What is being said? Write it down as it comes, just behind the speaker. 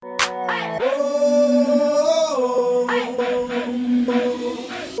All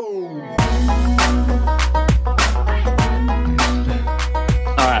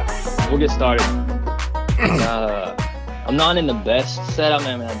right, we'll get started. I'm not in the best setup.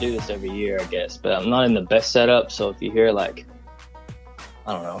 I mean, I do this every year, I guess, but I'm not in the best setup. So if you hear like,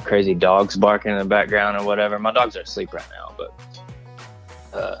 I don't know, crazy dogs barking in the background or whatever, my dogs are asleep right now. But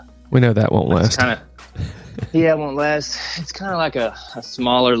we know that won't last. Yeah, it won't last. It's kind of like a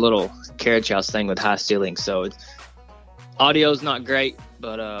smaller little carriage house thing with high ceilings, so audio's not great,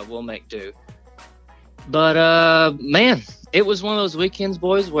 but we'll make do. But man, it was one of those weekends,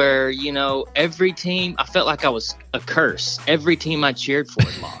 boys, where, you know, every team, I felt like I was a curse. Every team I cheered for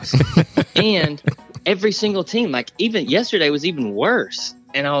lost. And every single team, like even yesterday was even worse.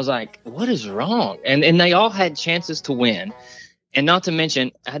 And I was like, what is wrong? And they all had chances to win. And not to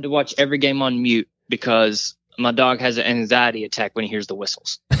mention, I had to watch every game on mute because my dog has an anxiety attack when he hears the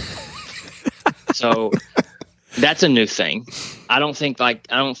whistles. So that's a new thing. I don't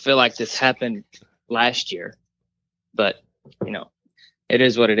feel like this happened last year, but you know, it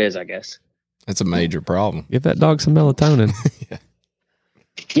is what it is, I guess. That's a major problem. Give that dog some melatonin.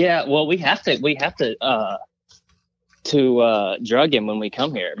 Yeah. Well, we have to drug him when we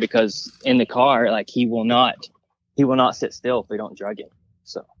come here, because in the car, like he will not sit still if we don't drug him.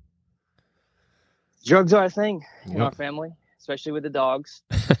 So drugs are a thing in our family, especially with the dogs.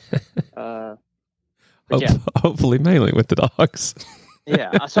 Hopefully mainly with the dogs.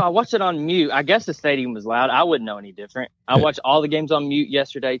 Yeah, so I watched it on mute. I guess the stadium was loud. I wouldn't know any different. I watched all the games on mute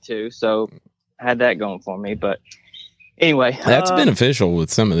yesterday too, so I had that going for me. But anyway, that's beneficial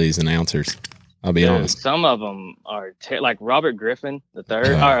with some of these announcers. I'll be honest. Some of them are like Robert Griffin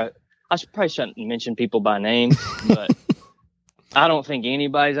III. I probably shouldn't mention people by name, but I don't think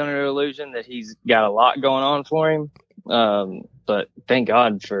anybody's under the illusion that he's got a lot going on for him. But thank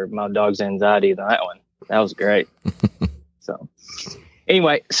God for my dog's anxiety on that one. That was great. So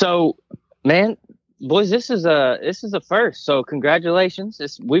anyway, man, boys, this is a first. So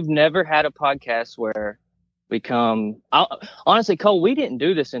congratulations. We've never had a podcast where we come. Honestly, Cole, we didn't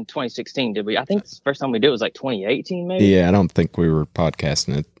do this in 2016, did we? I think the first time we did was like 2018, maybe. Yeah, I don't think we were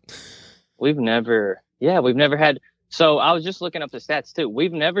podcasting it. We've never had. So I was just looking up the stats too.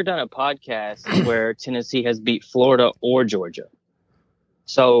 We've never done a podcast where Tennessee has beat Florida or Georgia.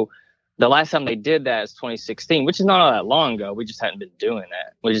 So the last time they did that is 2016, which is not all that long ago. We just hadn't been doing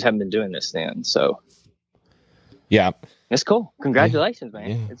that. We just haven't been doing this then. So yeah, it's cool. Congratulations, man.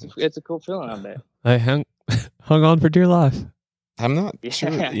 Yeah. It's a cool feeling, I bet. I hung on for dear life. I'm not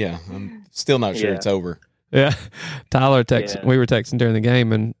sure. Yeah, I'm still not sure it's over. Yeah, Tyler texted. We were texting during the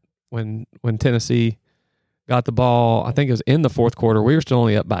game, and when Tennessee got the ball, I think it was in the fourth quarter. We were still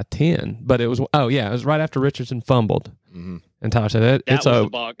only up by 10, but it was right after Richardson fumbled. Mm-hmm. And Tyler said, it's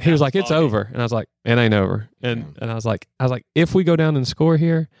over. He was like, it's over. And I was like, it ain't over. And I was like, if we go down and score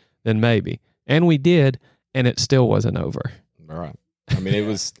here, then maybe. And we did, and it still wasn't over. All right. I mean, it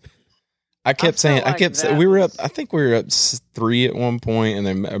was, I kept saying, we were up, I think we were up 3 at one point, and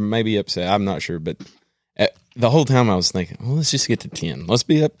then maybe up 7. I'm not sure, but the whole time I was thinking, well, let's just get to 10. Let's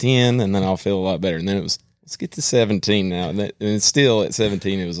be up 10, and then I'll feel a lot better. And then it was, let's get to 17 now. And still at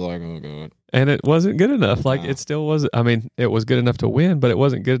 17, it was like, oh, God. And it wasn't good enough. Like, it still wasn't. I mean, it was good enough to win, but it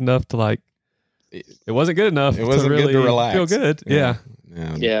wasn't good enough to, like, it wasn't good enough to really good to relax. Feel good. Yeah.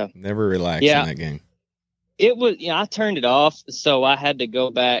 Never relax in that game. It was, I turned it off, so I had to go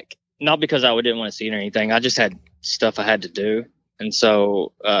back, not because I didn't want to see it or anything. I just had stuff I had to do. And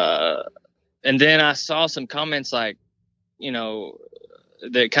so, and then I saw some comments like, you know,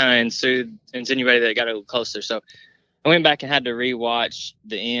 that kind of insinuated that it got a little closer. So I went back and had to rewatch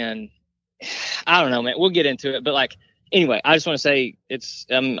the end. I don't know, man. We'll get into it, but like, anyway, I just want to say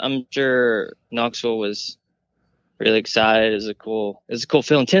I'm sure Knoxville was really excited. It's a cool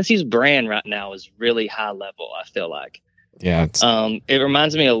feeling. Tennessee's brand right now is really high level, I feel like. Yeah. It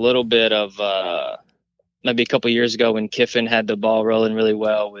reminds me a little bit of maybe a couple years ago when Kiffin had the ball rolling really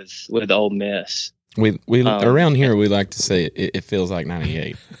well with Ole Miss. We around here we like to say it feels like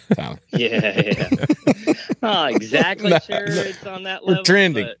 98. Tyler. Yeah. Not exactly sure it's on that level. We're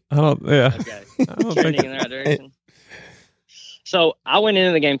trending. Okay. Trending in the right direction. So I went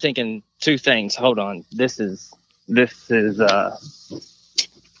into the game thinking two things. Hold on. This is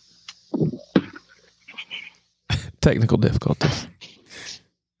technical difficulties.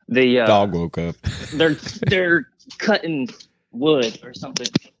 The dog woke up. They're cutting wood or something.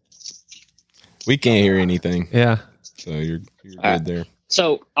 We can't hear anything. Yeah. So you're good there.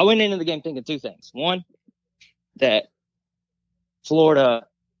 So I went into the game thinking two things. One, that Florida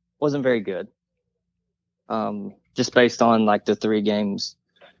wasn't very good. Just based on like the 3 games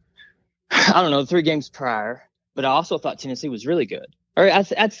I don't know, 3 games prior, but I also thought Tennessee was really good. Or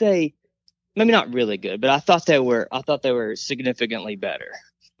I'd say maybe not really good, but I thought they were significantly better.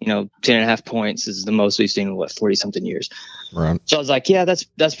 10.5 points is the most we've seen in 40-something years. Right. So I was like, yeah,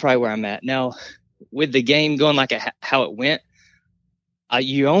 that's probably where I'm at now. With the game going like how it went,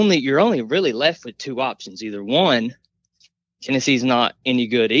 you're only really left with 2 options. Either one, Tennessee's not any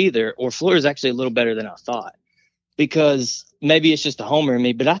good either, or Florida's actually a little better than I thought. Because maybe it's just a homer in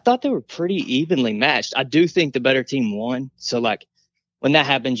me, but I thought they were pretty evenly matched. I do think the better team won. So like when that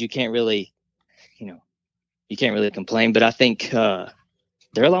happens, you can't really, complain. But I think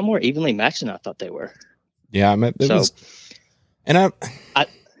they're a lot more evenly matched than I thought they were. Yeah,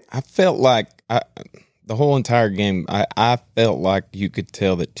 I felt like the whole entire game, I felt like you could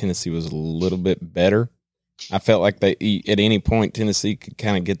tell that Tennessee was a little bit better. I felt like at any point Tennessee could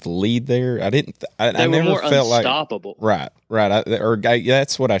kind of get the lead there. I never more felt unstoppable. Right.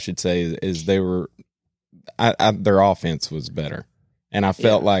 That's what I should say is they were. Their offense was better, and I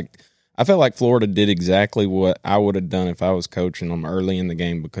felt like Florida did exactly what I would have done if I was coaching them early in the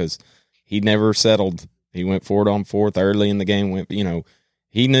game, because he never settled. He went 4 on 4th early in the game.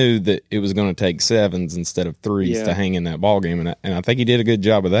 He knew that it was going to take 7s instead of 3s to hang in that ball game, and I think he did a good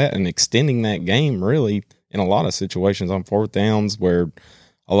job of that and extending that game really in a lot of situations on 4th downs where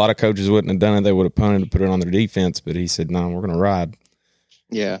a lot of coaches wouldn't have done it. They would have punted to put it on their defense, but he said, "No, we're going to ride."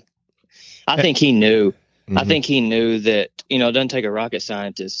 Yeah, I think he knew. Mm-hmm. I think he knew that it doesn't take a rocket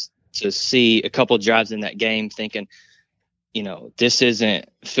scientist to see a couple of drives in that game thinking, this isn't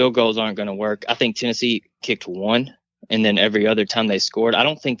field goals aren't going to work. I think Tennessee kicked 1. And then every other time they scored, I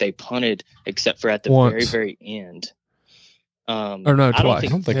don't think they punted except for at the very, very end. Or no, twice. I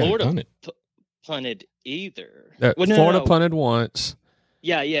don't think Florida punted either. Florida punted once.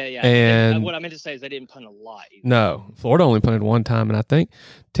 Yeah. And what I meant to say is they didn't punt a lot either. No, Florida only punted 1 time, and I think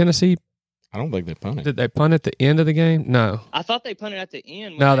Tennessee. I don't think they punted. Did they punt at the end of the game? No. I thought they punted at the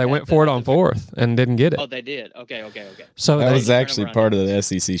end. No, they went for it on 4th and didn't get it. Oh, they did. Okay. So that was actually part of the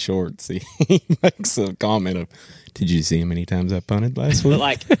SEC shorts. He makes a comment of, "Did you see how many times I punted last week?"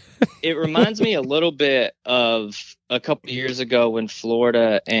 But it reminds me a little bit of a couple of years ago when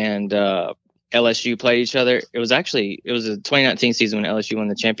Florida and LSU played each other. It was a 2019 season when LSU won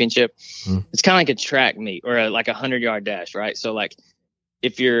the championship. It's kind of like a track meet or like a 100-yard dash, right? So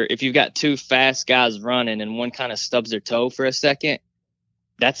if you've got 2 fast guys running and one kind of stubs their toe for a second,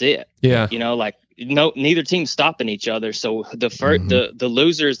 that's it. Yeah. Neither team's stopping each other. So the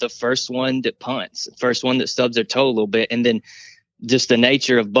loser is the first one that punts, first one that stubs their toe a little bit. And then just the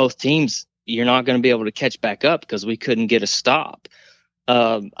nature of both teams, you're not going to be able to catch back up because we couldn't get a stop.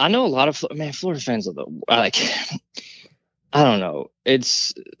 I know a lot of Florida fans are I don't know.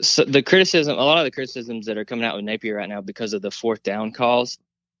 It's the criticism. A lot of the criticisms that are coming out with Napier right now because of the 4th down calls,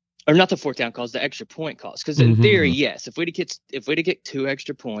 or not the 4th down calls, the extra point calls. Because in theory, yes, if we'd have get 2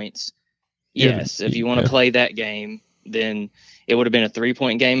 extra points, yes, if you want to play that game, then it would have been a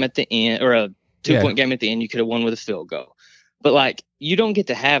 3-point game at the end or a 2-point game at the end. You could have won with a field goal. But you don't get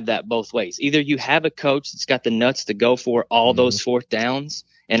to have that both ways. Either you have a coach that's got the nuts to go for all those 4th downs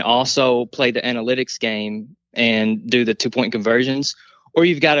and also play the analytics game and do the 2-point conversions, or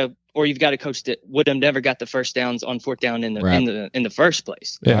you've got a coach that would have never got the first downs on 4th down in the first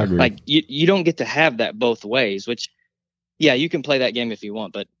place. Yeah, I agree. You don't get to have that both ways, which you can play that game if you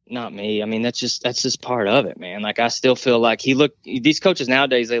want, but not me. I mean, that's just part of it, man. I still feel like these coaches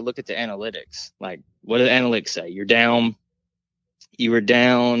nowadays, they look at the analytics. What do the analytics say? You were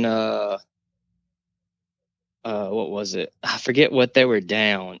down what was it? I forget what they were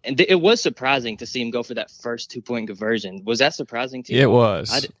down. And it was surprising to see him go for that first 2-point conversion. Was that surprising to you? It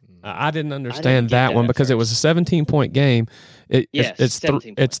was. I didn't understand that one because it was a 17-point game.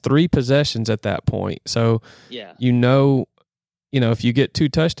 It's 3 possessions at that point. So, if you get 2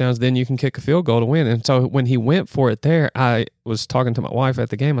 touchdowns, then you can kick a field goal to win. And so when he went for it there, I was talking to my wife at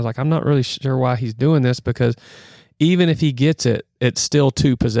the game. I was like, I'm not really sure why he's doing this, because even if he gets it, it's still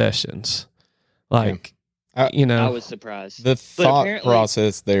 2 possessions. I was surprised. The thought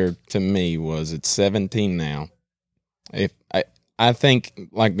process there to me was it's 17 now. If I think,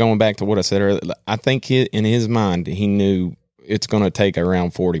 going back to what I said earlier, I think in his mind he knew it's going to take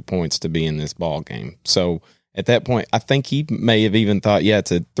around 40 points to be in this ball game. So at that point, I think he may have even thought,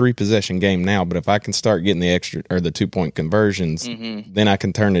 it's a 3-possession game now, but if I can start getting the extra or the 2-point conversions, then I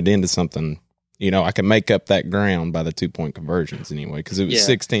can turn it into something. I can make up that ground by the 2-point conversions anyway, because it was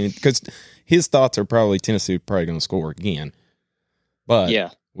 16. Because his thoughts are probably Tennessee probably going to score again,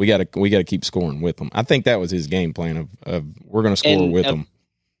 but we got to keep scoring with them. I think that was his game plan of we're going to score with them.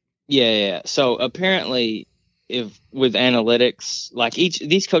 Yeah. So apparently, if with analytics, like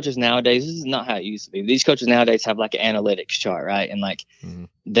these coaches nowadays, this is not how it used to be. These coaches nowadays have like an analytics chart, right? And like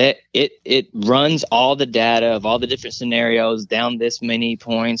that it runs all the data of all the different scenarios down this many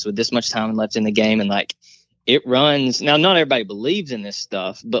points with this much time left in the game. And like it runs. Now, not everybody believes in this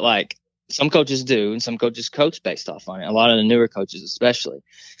stuff, but like some coaches do, and some coaches coach based off on it. A lot of the newer coaches, especially.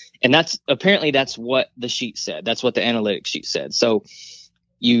 And that's what the sheet said. That's what the analytics sheet said. So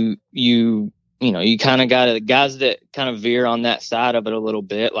you kind of got the guys that kind of veer on that side of it a little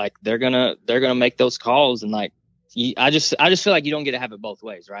bit. Like they're gonna make those calls, and like I just feel like you don't get to have it both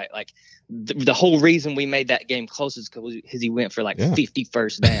ways, right? Like the whole reason we made that game close is because he went for like 50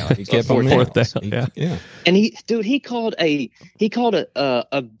 first down. He kept on fourth down. Yeah. And he called a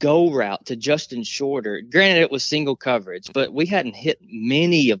go route to Justin Shorter. Granted, it was single coverage, but we hadn't hit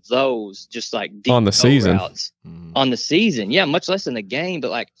many of those just like deep on the season routes on the season. Yeah, much less in the game,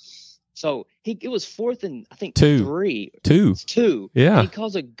 but like. So it was 4th and I think 3. 2. Yeah. He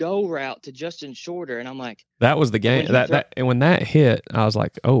calls a go route to Justin Shorter, and I'm like, that was the game. And when that hit, I was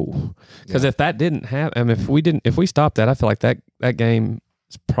like, oh, because if that didn't happen, I mean, if we stopped that, I feel like that game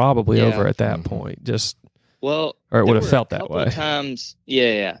is probably over at that point. Or it would have felt that way. Times,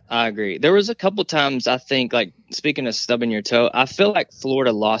 I agree. There was a couple times I think, like speaking of stubbing your toe, I feel like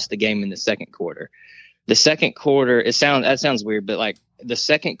Florida lost the game in the second quarter. The second quarter, that sounds weird, but like the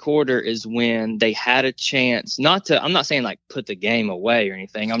second quarter is when they had a chance I'm not saying like put the game away or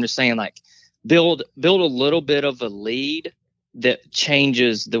anything. I'm just saying like build a little bit of a lead that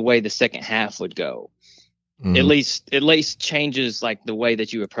changes the way the second half would go. At least changes like the way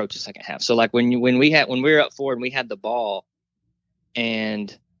that you approach the second half. So like when we were up 4 and we had the ball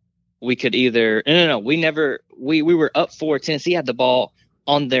and we could either, we were up 4. Tennessee had the ball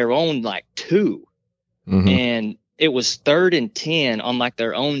on their own, like 2. And it was 3rd and 10 on like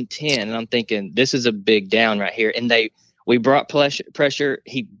their own 10. And I'm thinking, this is a big down right here. And we brought pressure.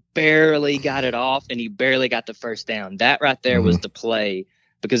 He barely got it off, and he barely got the first down. That right there was the play,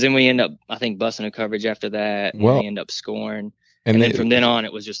 because then we end up, I think, busting a coverage after that. And we end up scoring. And then from then on,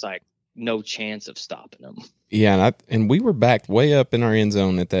 it was just like no chance of stopping them. Yeah. And we were backed way up in our end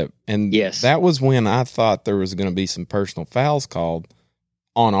zone at that. And that was when I thought there was going to be some personal fouls called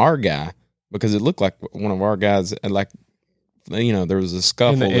on our guy. Because it looked like one of our guys, like, there was a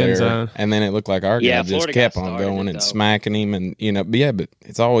scuffle there, and then it looked like our guy just kept on going and smacking him, and but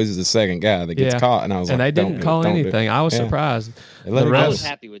it's always the second guy that gets caught, and I was like, they didn't call anything. I was surprised. I was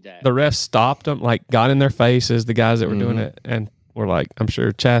happy with that. The refs stopped them, like got in their faces, the guys that were doing it, and were like, I'm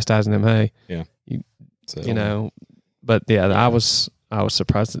sure chastising them. Hey, but I was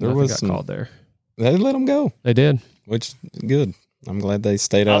surprised that nothing got called there. They let them go. They did, which is good. I'm glad they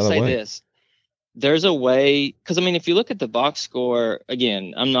stayed out of the way. I'll say this. There's a way, because I mean, if you look at the box score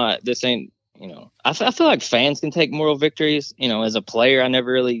again, I feel like fans can take moral victories. As a player, I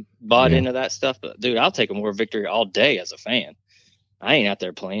never really bought into that stuff, but dude, I'll take a moral victory all day as a fan. I ain't out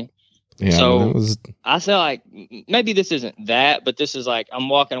there playing. Yeah, so I feel like maybe this isn't that, but this is like, I'm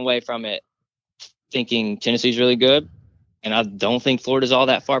walking away from it thinking Tennessee's really good. And I don't think Florida's all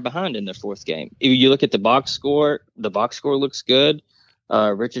that far behind in their 4th game. If you look at the box score looks good.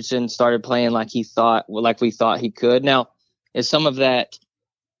 Richardson started playing like we thought he could. Now, is some of that?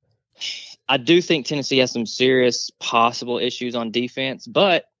 I do think Tennessee has some serious possible issues on defense,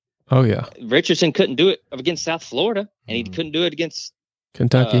 but Richardson couldn't do it against South Florida, and he couldn't do it against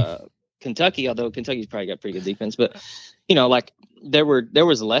Kentucky. Although Kentucky's probably got pretty good defense, but like there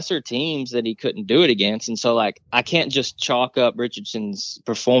was lesser teams that he couldn't do it against, and so like I can't just chalk up Richardson's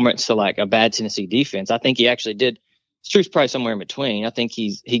performance to like a bad Tennessee defense. I think he actually did. Truth's probably somewhere in between. I think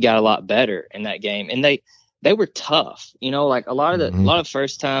he got a lot better in that game, and they were tough. Like a lot of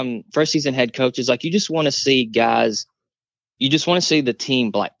first season head coaches, like you just want to see guys. You just want to see the team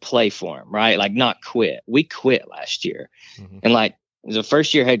like play for him, right? Like not quit. We quit last year, and like as a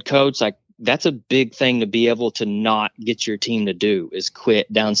first year head coach, like that's a big thing to be able to not get your team to do is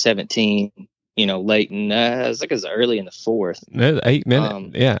quit down 17. Late in it's like as early in the 4th. 8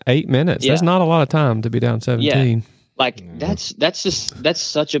 minutes. 8 minutes. That's not a lot of time to be down 17. Yeah. Like that's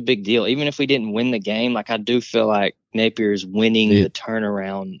such a big deal. Even if we didn't win the game, like I do feel like Napier's winning the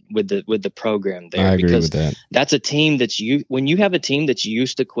turnaround with the program there. I agree with that. That's a team when you have a team that's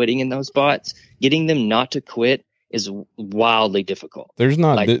used to quitting in those spots, getting them not to quit is wildly difficult. There's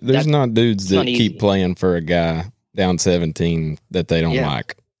not dudes that keep playing for a guy down 17 that they don't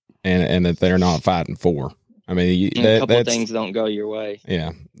like and that they're not fighting for. I mean, a couple things don't go your way.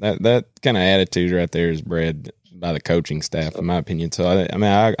 Yeah, that kind of attitude right there is bred by the coaching staff, in my opinion. So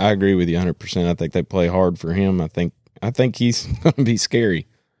I agree with you 100%. I think they play hard for him. I think he's going to be scary.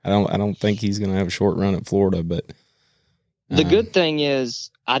 I don't think he's going to have a short run at Florida. But the good thing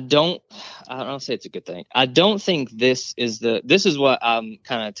is, I don't say it's a good thing. I don't think this is what I'm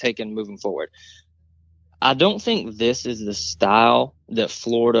kind of taking moving forward. I don't think this is the style that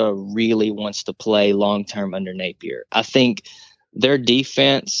Florida really wants to play long-term under Napier. I think their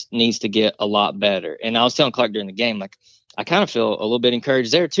defense needs to get a lot better. And I was telling Clark during the game, like, I kind of feel a little bit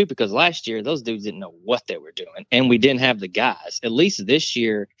encouraged there too, because last year those dudes didn't know what they were doing, and we didn't have the guys. At least this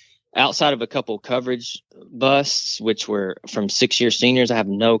year, outside of a couple coverage busts, which were from 6-year seniors, I have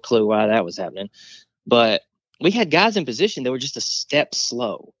no clue why that was happening. But we had guys in position that were just a step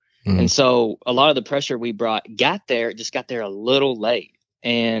slow. Mm-hmm. And so a lot of the pressure we brought got there a little late.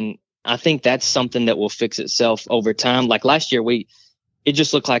 And I think that's something that will fix itself over time. Like last year, it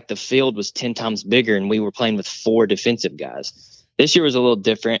just looked like the field was 10 times bigger and we were playing with 4 defensive guys. This year was a little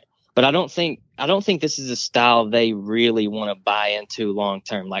different, but I don't think this is a style they really want to buy into long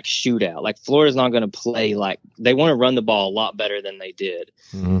term, like shootout. Like Florida's not going to play like they want to run the ball a lot better than they did.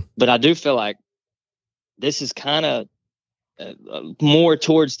 Mm-hmm. But I do feel like this is kind of more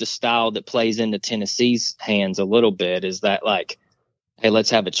towards the style that plays into Tennessee's hands a little bit, is that like, hey, let's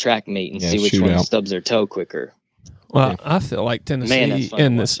have a track meet and see which one stubs their toe quicker. Well, I feel like Tennessee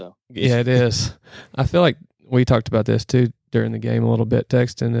in this. Yeah, it is. I feel like we talked about this too during the game a little bit,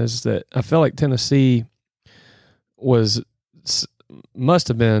 texting, is that I feel like Tennessee must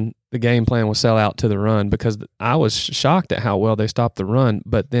have been the game plan was sell out to the run, because I was shocked at how well they stopped the run,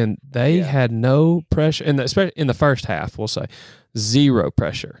 but then they had no pressure, especially in the first half, we'll say, zero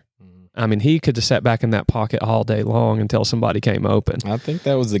pressure. I mean, he could have sat back in that pocket all day long until somebody came open. I think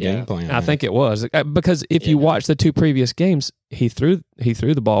that was the game plan. I think it was, because if you watch the 2 previous games, he threw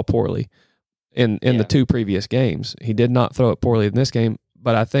the ball poorly in the 2 previous games. He did not throw it poorly in this game,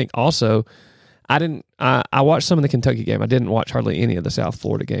 but I think also I watched some of the Kentucky game. I didn't watch hardly any of the South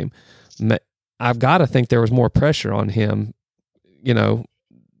Florida game. I've got to think there was more pressure on him, than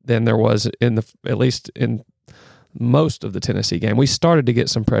there was at least in most of the Tennessee game. We started to get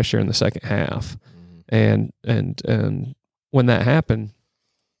some pressure in the second half, and when that happened,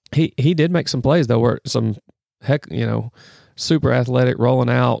 he did make some plays though, where some super athletic rolling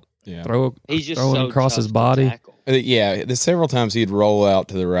out, throwing across his body. The several times he'd roll out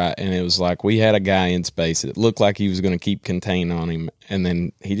to the right, and it was like we had a guy in space. It looked like he was going to keep contain on him, and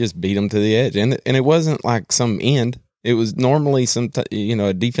then he just beat him to the edge. And it wasn't like some end. It was normally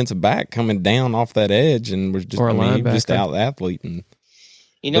a defensive back coming down off that edge, and was just just out athleting.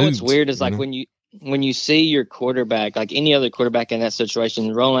 What's weird is like when you see your quarterback, like any other quarterback in that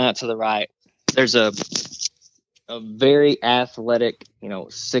situation, rolling out to the right, there's a very athletic,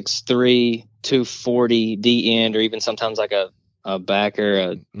 6'3", 240 D end, or even sometimes like a backer,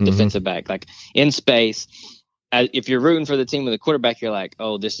 a defensive back, like in space. If you're rooting for the team with a quarterback, you're like,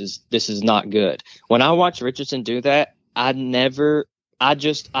 oh, this is not good. When I watch Richardson do that, I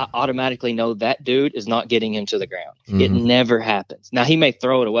automatically know that dude is not getting him to the ground. Mm-hmm. It never happens. Now he may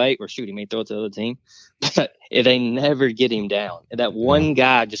throw it away, or he may throw it to the other team, but they never get him down. And that one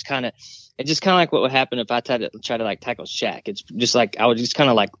guy it's just kind of like what would happen if I try to like tackle Shaq. It's just like I would just kind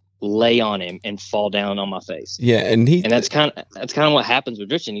of like lay on him and fall down on my face. Yeah, and that's kind of what happens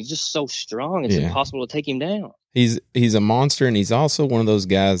with Richardson. He's just so strong; it's impossible to take him down. He's a monster, and he's also one of those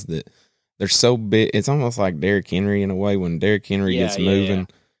guys that they're so big. It's almost like Derrick Henry in a way. When Derrick Henry gets moving,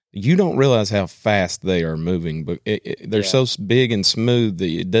 you don't realize how fast they are moving, but they're so big and smooth that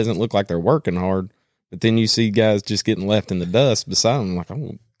it doesn't look like they're working hard. But then you see guys just getting left in the dust beside them, like,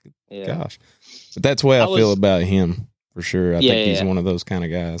 oh gosh. But that's the way I feel about him for sure. I think he's one of those kind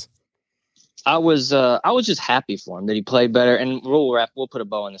of guys. I was just happy for him that he played better, and we'll put a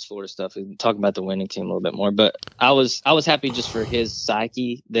bow on this Florida stuff and talk about the winning team a little bit more. But I was happy just for his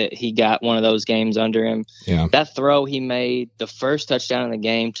psyche that he got one of those games under him. Yeah. That throw he made, the first touchdown in the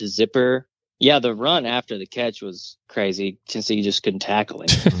game to Zipper. Yeah, the run after the catch was crazy. Tennessee just couldn't tackle him.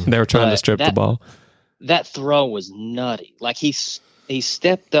 They were trying to strip the ball. That throw was nutty. Like he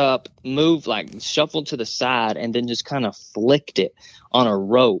stepped up, moved, like shuffled to the side, and then just kind of flicked it on a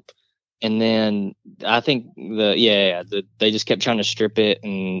rope. And then I think they just kept trying to strip it,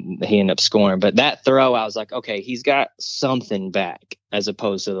 and he ended up scoring. But that throw, I was like, okay, he's got something back as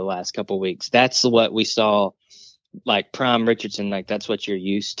opposed to the last couple of weeks. That's what we saw, like prime Richardson, like that's what you're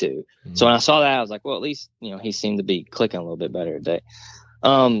used to. Mm-hmm. So when I saw that, I was like, well, at least, he seemed to be clicking a little bit better today.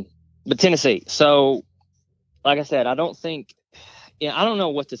 But Tennessee, so like I said, I don't know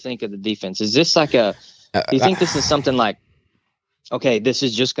what to think of the defense. Is this like do you think this is something like, okay, this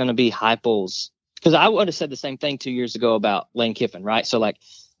is just going to be Heupel's? Because I would have said the same thing 2 years ago about Lane Kiffin, right? So like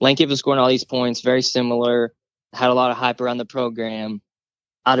Lane Kiffin scoring all these points, very similar, had a lot of hype around the program.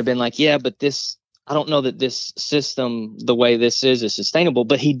 I'd have been like, yeah, but I don't know that this system, the way this is sustainable.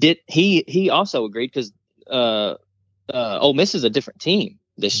 But he also agreed because Ole Miss is a different team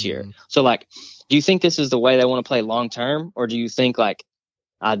this year. So, like, do you think this is the way they want to play long term, or do you think, like,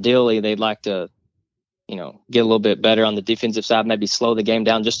 ideally they'd like to, get a little bit better on the defensive side, maybe slow the game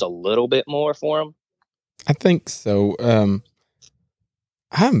down just a little bit more for them? I think so.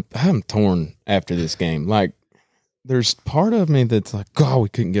 I'm torn after this game. Like, there's part of me that's like, God, we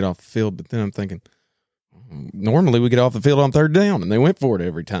couldn't get off the field. But then I'm thinking, normally we get off the field on third down, and they went for it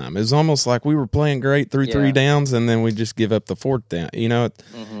every time. It was almost like we were playing great through 3 downs, and then we just give up the fourth down.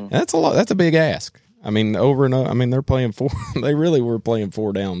 That's a lot. That's a big ask. I mean, over and over. I mean, they're playing 4. They really were playing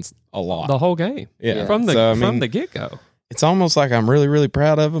 4 downs a lot the whole game. Yeah, from the get go. It's almost like I'm really, really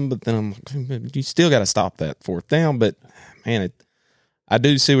proud of them, but then I'm like, you still got to stop that fourth down. But man, I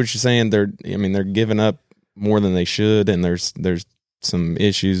do see what you're saying. They're giving up more than they should, and there's some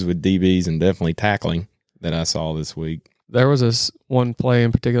issues with DBs and definitely tackling that I saw this week. There was this one play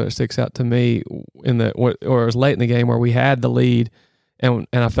in particular that sticks out to me it was late in the game where we had the lead, and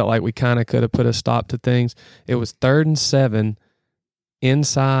I felt like we kind of could have put a stop to things. It was 3rd and 7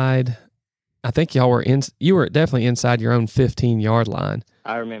 inside. I think you were definitely inside your own 15-yard line.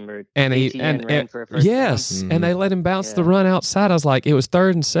 I remember. And ran for a first down. And they let him bounce the run outside. I was like, it was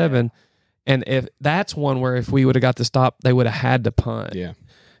 3rd and 7. And if that's one where if we would have got the stop, they would have had to punt. Yeah.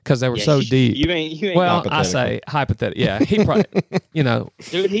 Because they were so deep. You ain't well, I say hypothetical. Yeah, he probably,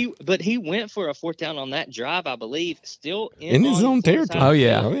 Dude, he went for a 4th down on that drive, I believe, still in his own territory. Oh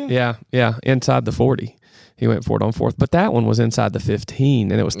yeah, inside the 40. He went for it on 4th, but that one was inside the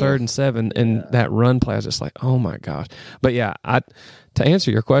 15, and it was 3rd and 7, and that run play, I was just like, oh my gosh. But yeah, to answer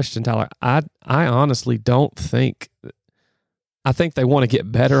your question, Tyler, I honestly don't think. I think they want to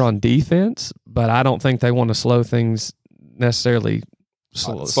get better on defense, but I don't think they want to slow things necessarily.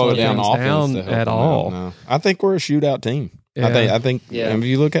 Slow down offense at all. No. I think we're a shootout team. Yeah. I think if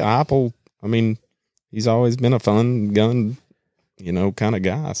you look at Heupel, I mean, he's always been a fun gun, kind of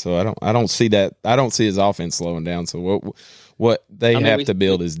guy. So I don't see that. I don't see his offense slowing down. So what they have to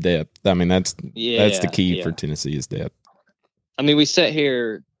build is depth. I mean, that's the key for Tennessee is depth. I mean, we sat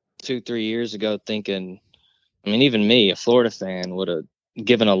here 2-3 years ago thinking, I mean, even me, a Florida fan, would have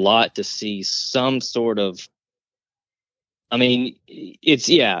given a lot to see some sort of, I mean,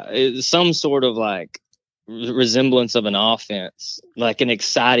 it's some sort of like resemblance of an offense, like an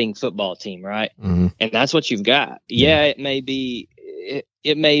exciting football team, right? Mm-hmm. And that's what you've got. Yeah, it may be,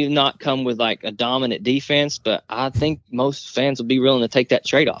 it may not come with like a dominant defense, but I think most fans will be willing to take that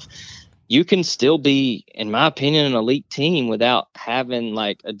trade-off. You can still be, in my opinion, an elite team without having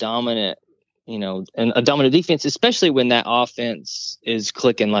like a dominant, and a dominant defense, especially when that offense is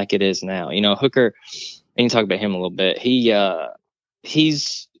clicking like it is now. Hooker. And you talk about him a little bit.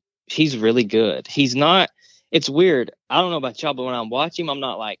 He's really good. He's not. It's weird. I don't know about y'all, but when I watch him, I'm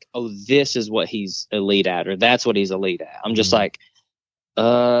not like, oh, this is what he's elite at, or that's what he's elite at. I'm just like,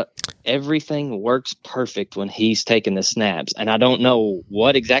 everything works perfect when he's taking the snaps, and I don't know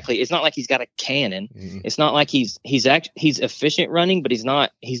what exactly. It's not like he's got a cannon. Mm-hmm. It's not like he's efficient running, but he's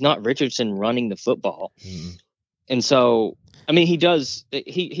not Richardson running the football. Mm-hmm. And so. I mean, he does.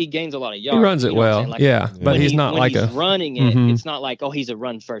 He gains a lot of yards. He runs it well, but he's not like running it. It's not like, oh, he's a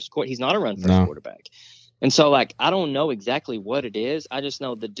run first. He's not a run first quarterback. And so, like, I don't know exactly what it is. I just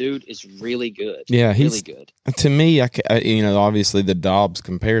know the dude is really good. Yeah, he's really good. To me, obviously the Dobbs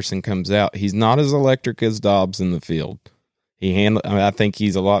comparison comes out. He's not as electric as Dobbs in the field. I think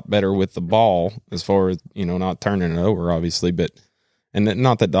he's a lot better with the ball as far as not turning it over, obviously. But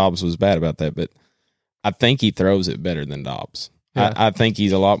not that Dobbs was bad about that, but. I think he throws it better than Dobbs. Yeah. I think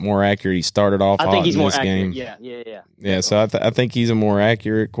he's a lot more accurate. He started off hot in this game. Yeah. So I think he's a more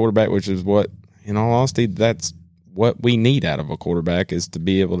accurate quarterback, which is what, in all honesty, that's what we need out of a quarterback is to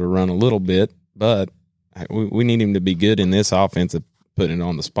be able to run a little bit. But we need him to be good in this offense of putting it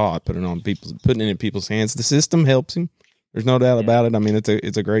on the spot, putting it in people's hands. The system helps him. There's no doubt about it. I mean,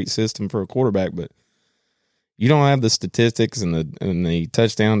 it's a great system for a quarterback, but you don't have the statistics and the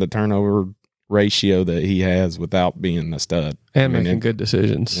touchdown to turnover ratio that he has without being a stud and making good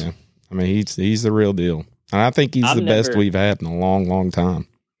decisions. Yeah, I mean he's the real deal, and I think he's the best we've had in a long, long time.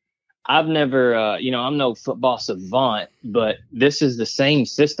 I've never, I'm no football savant, but this is the same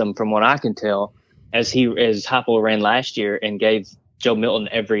system from what I can tell as Heupel ran last year and gave Joe Milton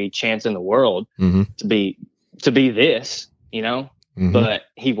every chance in the world to be this, but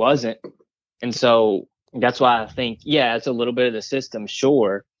he wasn't, and so that's why I think it's a little bit of the system,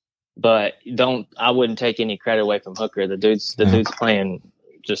 sure. But I wouldn't take any credit away from Hooker. The dude's playing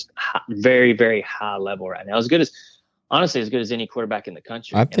just very, very high level right now. As good as honestly as good as any quarterback in the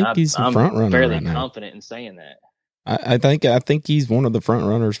country. I think he's the front runner. I'm fairly right confident in saying that. I think he's one of the front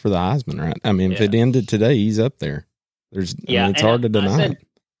runners for the Heisman, right? I mean, if it ended today, he's up there. It's hard to deny.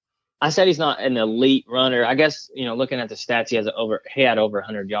 I said he's not an elite runner. I guess, looking at the stats, he had over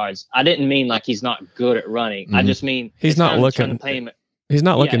 100 yards. I didn't mean like he's not good at running. Mm-hmm. I just mean he's not looking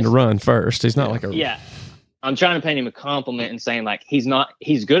to run first. He's not I'm trying to paint him a compliment and saying like he's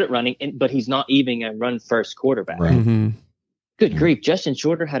good at running, but he's not even a run first quarterback. Right. Mm-hmm. Good grief. Justin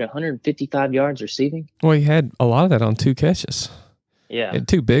Shorter had 155 yards receiving. Well, he had a lot of that on 2 catches. Yeah. He had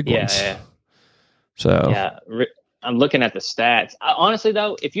 2 big ones. Yeah. So. Yeah. I'm looking at the stats. Honestly,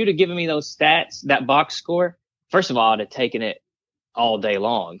 though, if you'd have given me those stats, that box score, first of all, I'd have taken it all day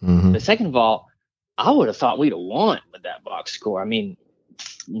long. Mm-hmm. But second of all, I would have thought we'd have won with that box score. I mean,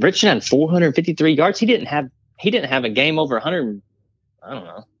 Richardson had 453 yards. He didn't have a game over 100. I don't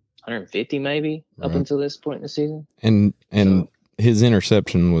know, 150 maybe up until this point in the season. And his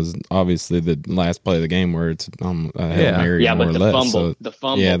interception was obviously the last play of the game where it's Hail Mary more or less. The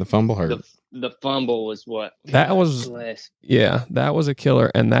fumble. Yeah, the fumble hurt. The fumble was what? That was a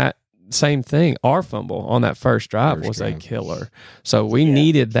killer. And that same thing, our fumble on that first drive was a killer. So we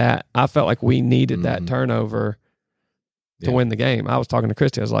needed that. I felt like we needed that turnover to win the game. I was talking to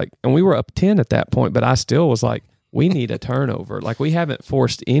Christy. I was like, and we were up 10 at that point, but I still was like, we need a turnover. Like we haven't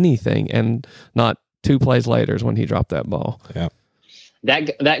forced anything, and not 2 plays later is when he dropped that ball. Yeah.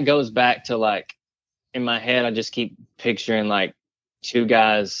 That goes back to like, in my head, I just keep picturing like 2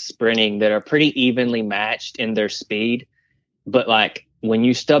 guys sprinting that are pretty evenly matched in their speed. But like when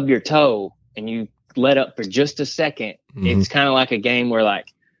you stub your toe and you let up for just a second, it's kind of like a game where like,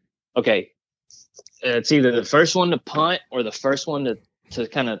 okay, it's either the first one to punt or the first one to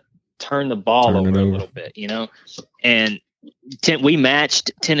kind of turn the ball over a little bit, and we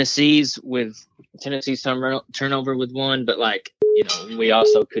matched Tennessee's turnover with 1, but like, we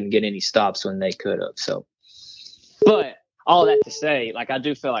also couldn't get any stops when they could have. So, but all that to say, like, I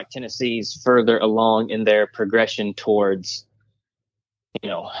do feel like Tennessee's further along in their progression towards,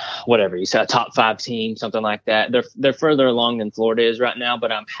 whatever you said, a top 5 team, something like that. They're further along than Florida is right now,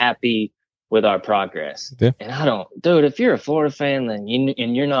 but I'm happy with our progress. Yeah. And if you're a Florida fan, then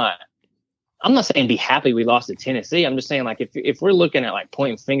you're not, I'm not saying be happy we lost to Tennessee. I'm just saying, like, if we're looking at like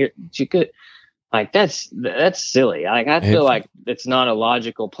pointing finger, you could, like, that's silly. Like, I feel like it's not a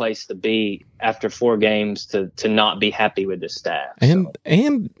logical place to be after 4 games to not be happy with the staff.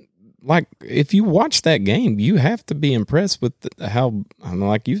 And like, if you watch that game, you have to be impressed with how,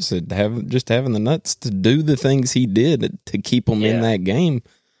 like you said, having the nuts to do the things he did to keep them in that game.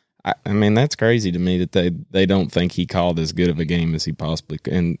 I mean, that's crazy to me that they don't think he called as good of a game as he possibly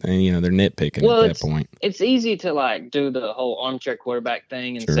could. And they're nitpicking at that point. It's easy to like do the whole armchair quarterback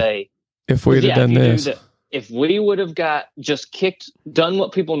thing and say, if we'd have done this, if we would have done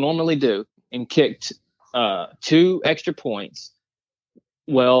what people normally do and kicked 2 extra points,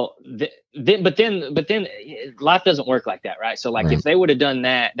 well, but then life doesn't work like that, right? So, like, if they would have done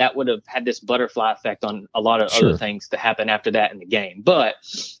that, that would have had this butterfly effect on a lot of other things to happen after that in the game. But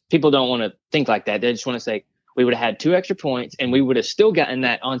people don't want to think like that. They just want to say, we would have had 2 extra points and we would have still gotten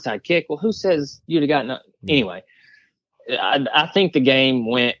that onside kick. Well, who says you'd have gotten anyway? I think the game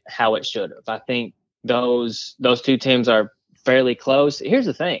went how it should have. I think those 2 teams are fairly close. Here's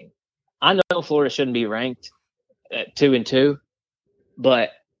the thing. I know Florida shouldn't be ranked at 2-2,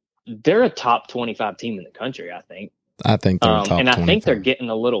 but they're a top 25 team in the country, I think. I think they're top 25. And I think they're getting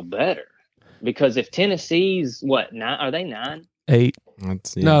a little better, because if Tennessee's 9, are they 9? 8.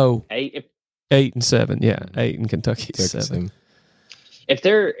 No. 8. 8 and 7. Yeah. 8 and Kentucky's 7. If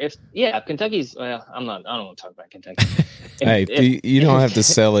Kentucky's, well, I don't want to talk about Kentucky. You don't have to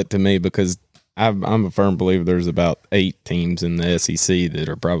sell it to me, because I'm a firm believer there's about 8 teams in the SEC that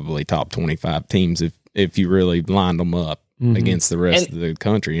are probably top 25 teams if you really lined them up against the rest of the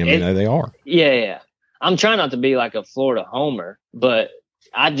country. I mean, they are. Yeah. I'm trying not to be like a Florida homer, but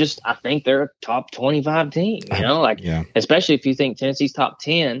I think they're a top 25 team, especially if you think Tennessee's top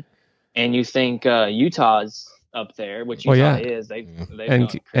 10 and you think Utah's up there, which Utah is.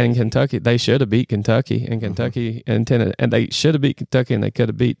 And Kentucky, they should have beat Kentucky, and Kentucky and Tennessee, and they should have beat Kentucky, and they could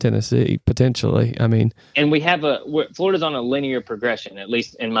have beat Tennessee potentially. I mean, and we have Florida's on a linear progression, at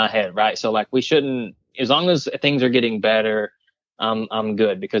least in my head, right? So like, we shouldn't, as long as things are getting better, I'm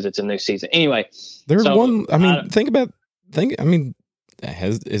good, because it's a new season. Anyway, is there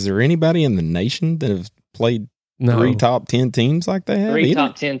anybody in the nation that have played 3 top 10 teams like they have? 3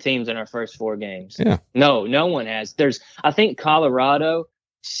 top 10 teams in our first 4 games. Yeah. No one has. I think Colorado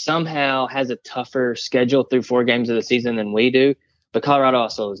somehow has a tougher schedule through 4 games of the season than we do, but Colorado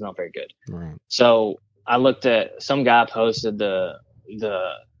also is not very good. Right. So I looked at some guy posted the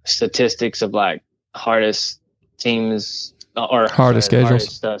statistics of like hardest teams hardest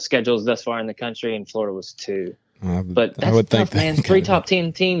schedules thus far in the country, and Florida was 2. But that's tough, man. 3 top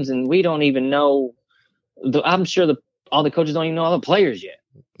 10 teams, and we don't even know. I'm sure all the coaches don't even know all the players yet.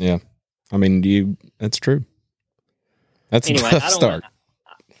 Yeah, I mean, that's true. That's a tough start.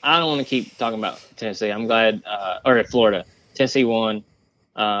 I don't want to keep talking about Tennessee. I'm glad, or Florida. Tennessee won.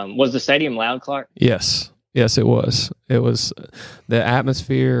 Was the stadium loud, Clark? Yes, it was. It was the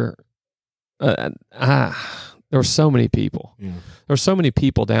atmosphere. There were so many people. Yeah. There were so many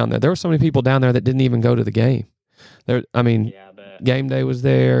people down there. There were so many people down there that didn't even go to the game. Game day was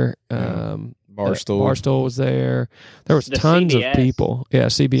there. Barstool was there. There was tons of people. Yeah,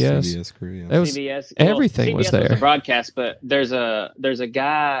 CBS crew. Yeah. CBS. Everything was there. Was the broadcast, but there's a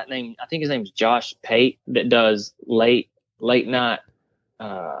guy named, I think his name's Josh Pate, that does late night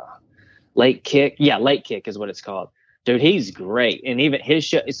late kick. Yeah, late kick is what it's called. Dude, he's great, and even his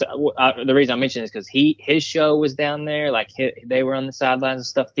show. The reason I mention this because his show was down there. Like they were on the sidelines and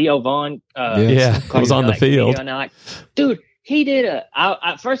stuff. Theo Vaughn, was on the field. And dude, he did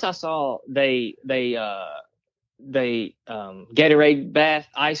at first I saw they Gatorade bath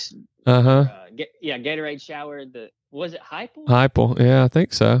ice. Gatorade shower. Was it Heupel? Heupel, yeah, I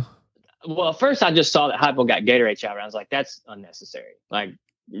think so. Well, at first I just saw that Heupel got Gatorade shower. I was like, that's unnecessary. Like.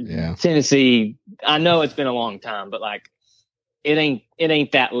 Yeah. Tennessee, I know it's been a long time, but like it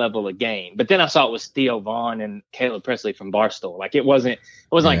ain't that level of game. But then I saw it was Theo Vaughn and Caleb Presley from Barstool. Like it wasn't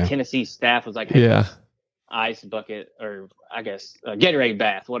like Tennessee staff was like, hey, ice bucket, or I guess Gatorade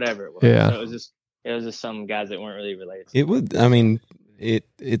bath, whatever it was. Yeah. So it was just some guys that weren't really related.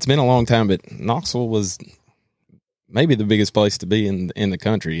 It's been a long time, but Knoxville was maybe the biggest place to be in the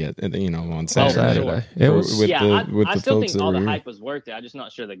country on Saturday. It was I still think all the hype was worth it. I'm just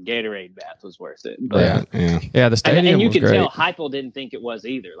not sure the Gatorade bath was worth it. But, yeah. The stadium and you was could great. tell Heupel didn't think it was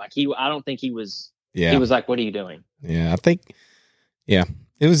either. Like I don't think he was. Yeah. He was like, "What are you doing?" Yeah, I think. Yeah,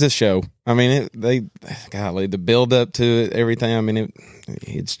 it was a show. I mean, the build up to it, everything. I mean,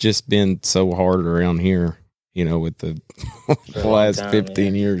 it's just been so hard around here. With the last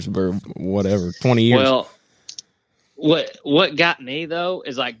 15 years or whatever, 20 years. Well. What got me though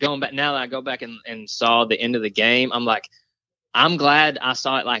is like going back now that I go back and saw the end of the game, I'm like, I'm glad I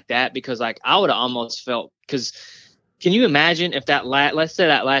saw it like that, because like I would have almost felt, because can you imagine if let's say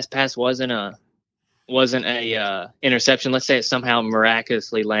that last pass wasn't a interception, let's say it somehow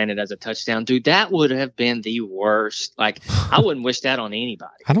miraculously landed as a touchdown, dude, that would have been the worst. Like I wouldn't wish that on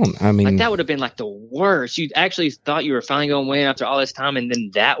anybody. Like that would have been like the worst. You actually thought you were finally going to win after all this time, and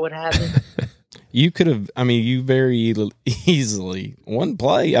then that would happen. You could have, you very easily, one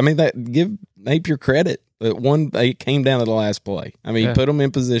play. Give Napier credit. It came down to the last play. Put them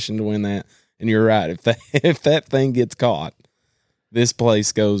in position to win that. And you're right. If that thing gets caught, this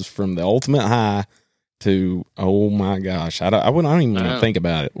place goes from the ultimate high to, oh my gosh. I don't even think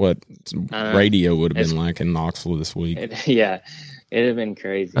about it. What radio would have been like in Knoxville this week. It'd have been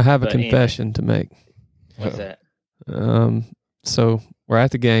crazy. I have a confession to make. What's that? So we're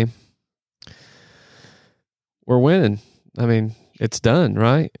at the game. We're winning. It's done,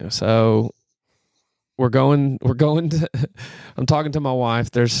 right? So we're going to, I'm talking to my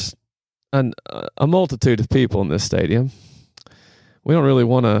wife. There's a multitude of people in this stadium. We don't really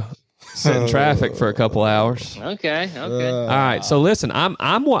want to sit in traffic for a couple hours. Okay. All right. So listen,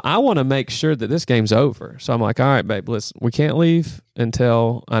 I want to make sure that this game's over. So I'm like, all right, babe, listen, we can't leave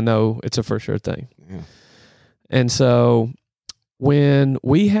until I know it's a for sure thing. Yeah. And so when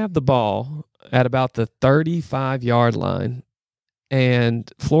we have the ball at about the 35-yard line,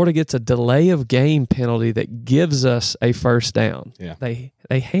 and Florida gets a delay of game penalty that gives us a first down. Yeah. They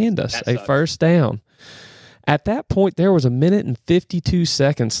hand us a first down. At that point, there was 1 minute and 52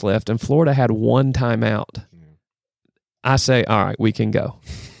 seconds left, and Florida had one timeout. Yeah. I say, all right, we can go.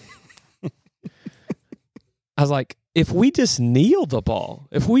 I was like, if we just kneel the ball,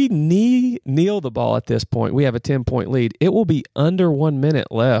 if we kneel the ball at this point, we have a 10-point lead. It will be under 1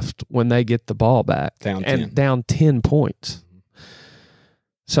 minute left when they get the ball back. Down 10 points.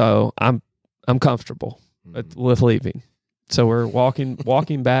 So I'm comfortable with leaving. So we're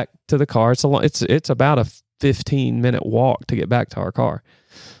walking back to the car. It's about a 15-minute walk to get back to our car.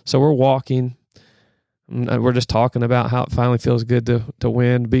 So we're walking. And we're just talking about how it finally feels good to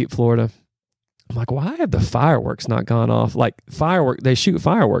win, beat Florida. I'm like, why have the fireworks not gone off? Like they shoot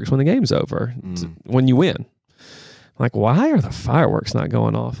fireworks when the game's over, when you win. I'm like, why are the fireworks not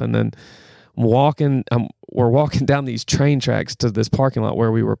going off? And then we're walking down these train tracks to this parking lot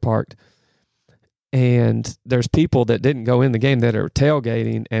where we were parked. and there's people that didn't go in the game that are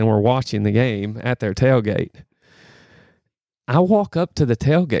tailgating and were watching the game at their tailgate. I walk up to the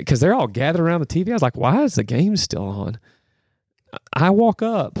tailgate because they're all gathered around the TV. I was like, why is the game still on? I walk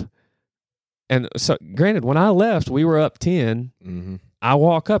up, and so granted, when I left, we were up 10. Mm-hmm. I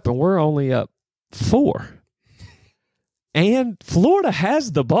walk up, and we're only up 4. And Florida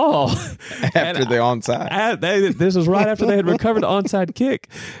has the ball after the onside. This was right after they had recovered the onside kick,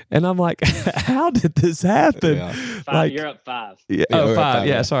 and I'm like, "How did this happen?" Yeah. Like, you're up 5. Yeah, oh, 5.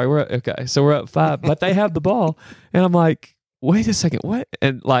 Yeah, sorry, so we're up 5, but they have the ball, and I'm like, "Wait a second, what?"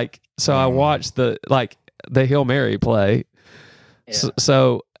 And so I watched the Hail Mary play. Yeah.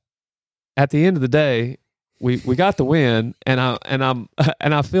 So at the end of the day, we got the win, and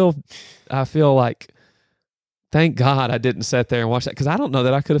I feel like. Thank God I didn't sit there and watch that because I don't know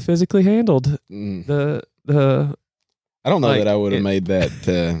that I could have physically handled the. I don't know that I would have made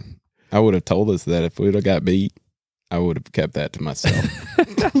that. I would have told us that if we would have got beat, I would have kept that to myself.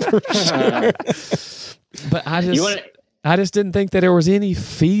 For sure. But I just didn't think that there was any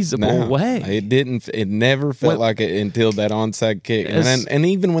feasible way. It didn't. It never felt like it until that onside kick, and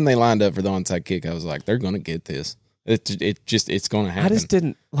even when they lined up for the onside kick, I was like, they're going to get this. It's going to happen. I just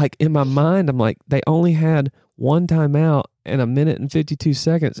didn't in my mind. I'm like, they only had one timeout and 1 minute and 52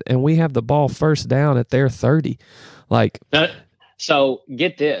 seconds, and we have the ball first down at their 30. So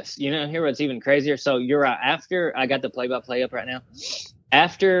get this, here what's even crazier. So you're right. After I got the play-by-play up right now,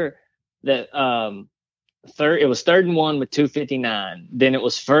 after the it was 3rd and 1 with 2:59. Then it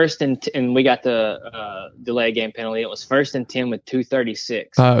was 1st and we got the delay game penalty. It was 1st and 10 with 2:36.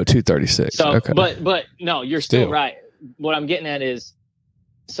 Oh, 2:36. So, okay. but no, you're still right. What I'm getting at is,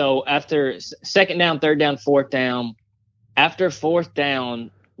 so after 2nd down, 3rd down, 4th down, after 4th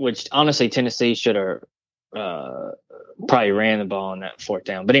down, which honestly Tennessee should have probably ran the ball on that 4th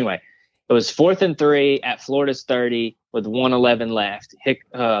down. But anyway, it was 4th and 3 at Florida's 30 with 1:11 left.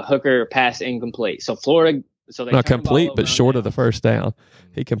 Hooker pass incomplete. So Florida, they not complete, but short of the first down.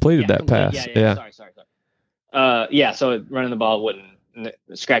 He completed that pass. Yeah. Sorry. So running the ball wouldn't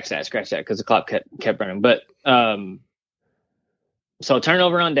scratch that because the clock kept running. But so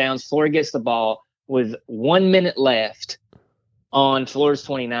turnover on downs. Florida gets the ball with 1 minute left on Florida's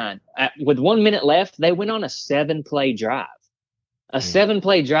 29. With 1 minute left, they went on a 7-play drive. A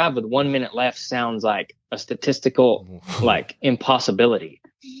 7-play drive with 1 minute left sounds like a statistical impossibility.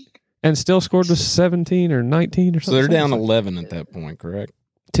 And still scored with 17 or 19 or something. So they're down 11 at that point, correct?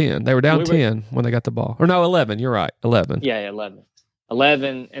 10. They were down 10 when they got the ball. Or no, 11. You're right. 11. Yeah, 11.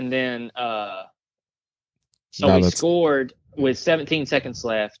 11, and then we scored with 17 seconds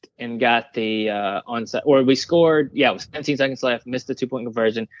left and got the onside. Or we scored, with 17 seconds left, missed the 2-point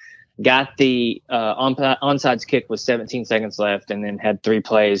conversion. Got the onside kick with 17 seconds left, and then had 3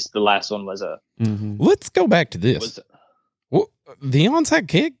 plays. The last one was Let's go back to this. The onside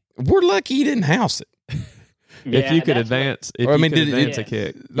kick, we're lucky he didn't house it. If you could advance, advance a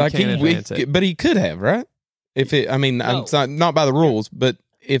kick, but he could have, right? I'm not by the rules, but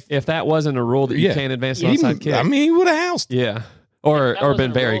if that wasn't a rule that you can't advance an onside kick, he would have housed. Yeah, or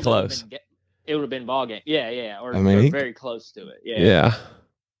been very close. It would have been ball game. Yeah. Or very close to it. Yeah.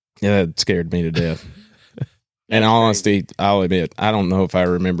 Yeah, that scared me to death. And honestly, I'll admit, I don't know if I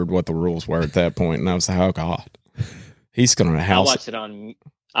remembered what the rules were at that point, and I was like, "Oh God, he's going to house." I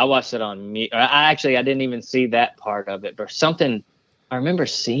watched it on mute. I didn't even see that part of it, but something. I remember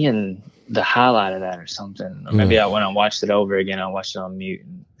seeing the highlight of that or something. Or maybe when I watched it over again, I watched it on mute,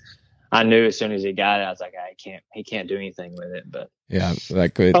 and I knew as soon as he got it, I was like, he can't do anything with it. But yeah,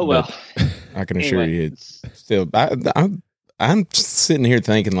 that could. Oh well, I can assure you, it's still. I'm sitting here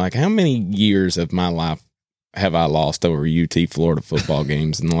thinking, how many years of my life have I lost over UT Florida football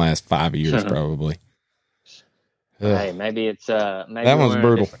games in the last 5 years, probably? Hey, maybe it's that one's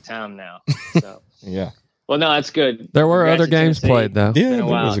brutal. In a different time now. So. Yeah. Well, no, that's good. There were other games played though. Yeah, there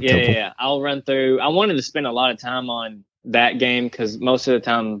was a couple. Yeah. I'll run through. I wanted to spend a lot of time on that game because most of the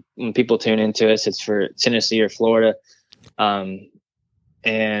time when people tune into us, it's for Tennessee or Florida.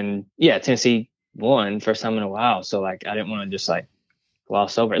 And Tennessee won first time in a while, so I didn't want to just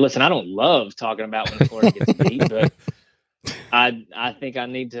gloss over it. Listen, I don't love talking about when Florida gets beat, but I think I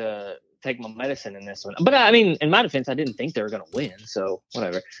need to take my medicine in this one. But in my defense, I didn't think they were going to win, so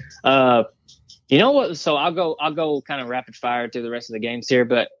whatever. You know what? So I'll go kind of rapid fire through the rest of the games here.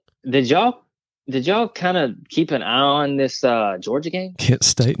 But did y'all kind of keep an eye on this Georgia game? Kent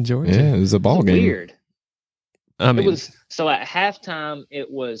State and Georgia. Yeah, it was a ball game. Weird. It was so at halftime it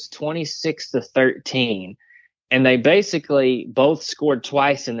was 26-13, and they basically both scored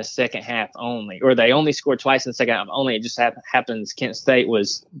twice in the second half only, or they only scored twice in the second half only. It just happens Kent State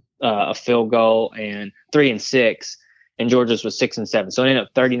was a field goal, and 3 and 6, and Georgia's was 6 and 7. So it ended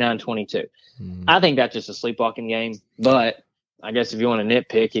up 39-22. I think that's just a sleepwalking game. But I guess if you want to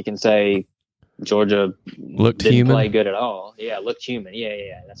nitpick, you can say Georgia didn't play good at all. Yeah, looked human.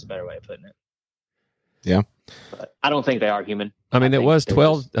 Yeah. That's a better way of putting it. Yeah. But I don't think they are human. I mean, it was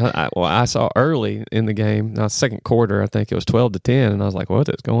 12. I saw early in the game, now second quarter, I think it was 12-10, and I was like, what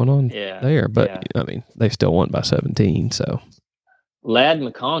is going on there? But, I mean, they still won by 17, so. Ladd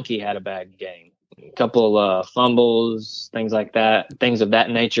McConkey had a bad game. A couple of fumbles, things like that, things of that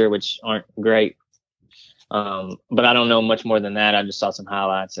nature, which aren't great. But I don't know much more than that. I just saw some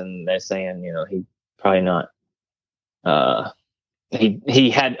highlights, and they're saying, he probably not.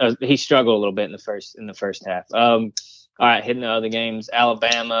 He struggled a little bit in the first half. All right, hitting the other games.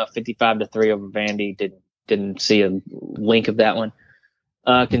 Alabama 55-3 over Vandy. Didn't see a link of that one.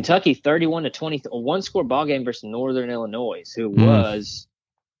 Kentucky 31-20, a one-score ball game versus Northern Illinois, who was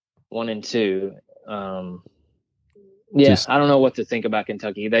 1-2. I don't know what to think about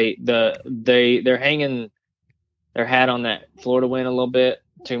Kentucky. They're hanging their hat on that Florida win a little bit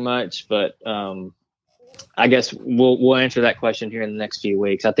too much, but I guess we'll answer that question here in the next few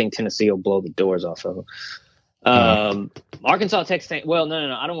weeks. I think Tennessee will blow the doors off of them. Arkansas, Texas. Well,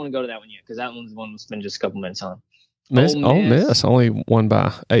 no. I don't want to go to that one yet because that one's one we'll spend just a couple minutes on. Ole Miss only won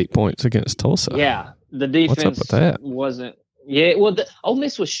by 8 points against Tulsa. Yeah, the defense What's up with that? Wasn't. Yeah, well, Ole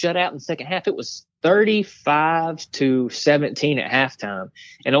Miss was shut out in the second half. It was 35-17 at halftime,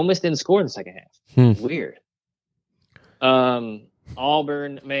 and Ole Miss didn't score in the second half. Weird.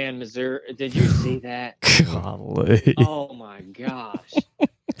 Auburn, man, Missouri. Did you see that? Golly. Oh my gosh.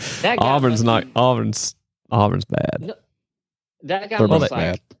 That guy Auburn's bad. No, that guy must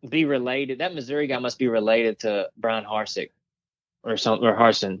be related. That Missouri guy must be related to Brian Harsick or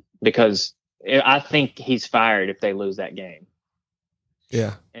Harsin, because I think he's fired if they lose that game.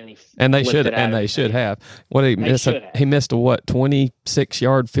 Yeah, and they should have. What he missed? He missed a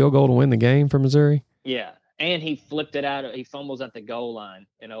 26-yard field goal to win the game for Missouri. Yeah, and he flipped it out. He fumbles at the goal line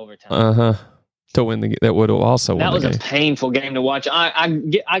in overtime. To win that would have also won the game. That was a painful game to watch. I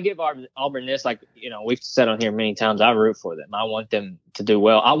give Auburn this, we've said on here many times. I root for them. I want them to do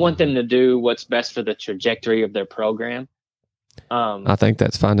well. I want them to do what's best for the trajectory of their program. I think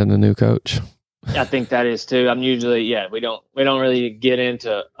that's finding a new coach. I think that is too. I'm usually we don't really get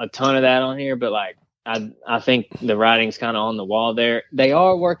into a ton of that on here, but I think the writing's kind of on the wall there. They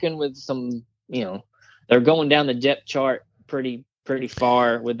are working with some, they're going down the depth chart pretty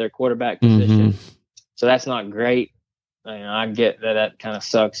far with their quarterback position. So that's not great. I get that kind of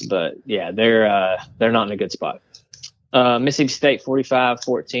sucks, but yeah, they're not in a good spot. Mississippi State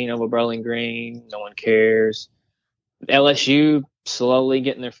 45-14 over Bowling Green. No one cares. LSU slowly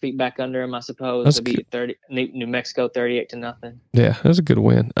getting their feet back under them, I suppose. They beat New Mexico 38-0. Yeah, it was a good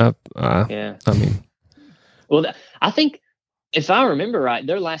win. I mean, well, I think if I remember right,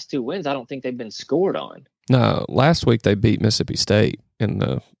 their last two wins, I don't think they've been scored on. No, last week they beat Mississippi State in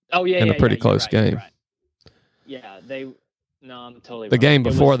a pretty close game. Right. Yeah, I'm totally the wrong. Game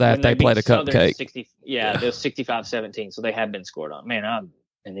before that, they played a cupcake. It was 65-17, so they have been scored on. Man, I'm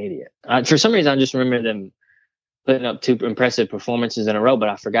an idiot. For some reason, I just remember them putting up two impressive performances in a row, but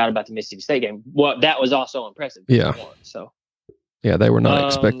I forgot about the Mississippi State game. Well, that was also impressive. Yeah. So. Yeah, they were not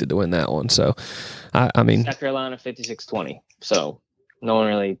expected to win that one. So, I mean, South Carolina 56-20. So no one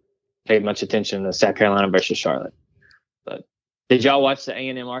really paid much attention to South Carolina versus Charlotte. But did y'all watch the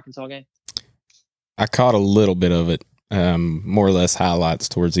A&M Arkansas game? I caught a little bit of it, more or less highlights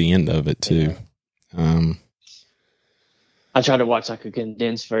towards the end of it too. Yeah. I tried to watch a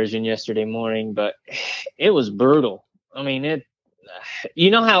condensed version yesterday morning, but it was brutal. I mean, you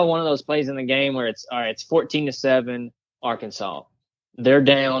know how one of those plays in the game where it's 14-7 Arkansas. They're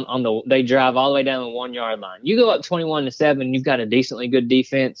down they drive all the way down the 1 yard line. You go up 21-7, you've got a decently good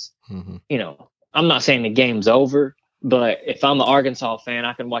defense. Mm-hmm. I'm not saying the game's over, but if I'm an Arkansas fan,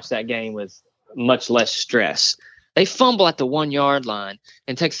 I can watch that game with much less stress. They fumble at the 1 yard line,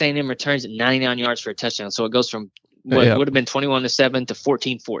 and Texas A&M returns it 99 yards for a touchdown. So it goes from would have been 21-7 to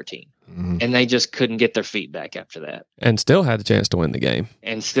 14-14. Mm-hmm. And they just couldn't get their feet back after that. And still had a chance to win the game.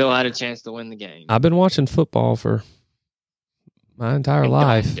 I've been watching football for my entire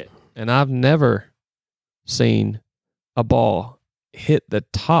life, and I've never seen a ball hit the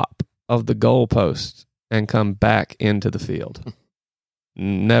top of the goalpost and come back into the field.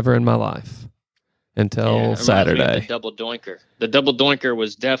 Never in my life until Saturday. The double doinker. The double doinker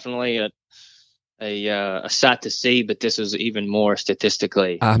was definitely a sight to see, but this was even more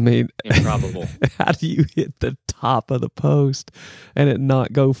statistically improbable. How do you hit the top of the post and it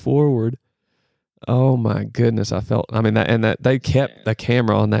not go forward? Oh my goodness! That they kept the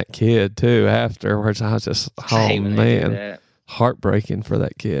camera on that kid too afterwards. I was just, oh man, heartbreaking for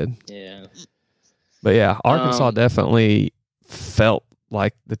that kid. Yeah. But yeah, Arkansas definitely felt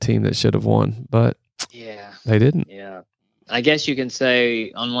like the team that should have won, but they didn't. Yeah. I guess you can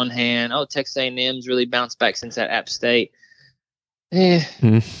say on one hand, Texas A&M's really bounced back since that App State. I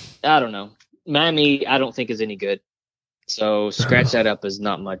don't know. Miami, I don't think is any good. So scratch that up as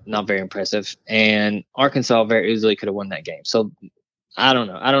not very impressive. And Arkansas very easily could have won that game. So I don't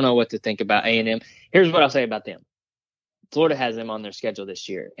know. I don't know what to think about A&M. Here's what I'll say about them. Florida has them on their schedule this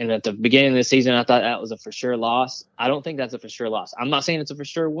year. And at the beginning of the season, I thought that was a for sure loss. I don't think that's a for sure loss. I'm not saying it's a for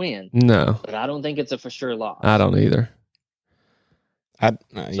sure win. No. But I don't think it's a for sure loss. I don't either.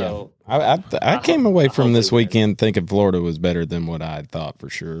 I came away from this weekend thinking Florida was better than what I had thought for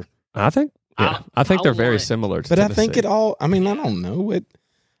sure. I think they're very similar to Tennessee. I think I don't know it.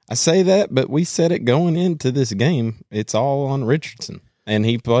 I say that, but we said it going into this game. It's all on Richardson, and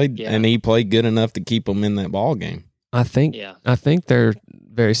he played good enough to keep them in that ball game. I think they're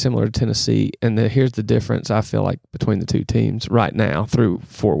very similar to Tennessee, and here's the difference I feel like between the two teams right now through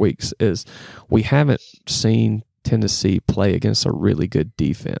 4 weeks is we haven't seen Tennessee play against a really good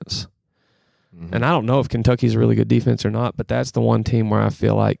defense. Mm-hmm. And I don't know if Kentucky's a really good defense or not, but that's the one team where I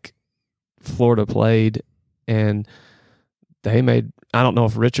feel like Florida played and they made – I don't know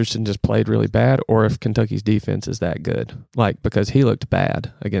if Richardson just played really bad or if Kentucky's defense is that good, because he looked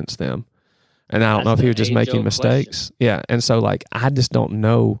bad against them. And I don't know if he was just making mistakes. Question. Yeah, and so, I just don't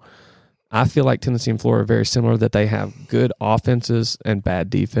know. I feel like Tennessee and Florida are very similar, that they have good offenses and bad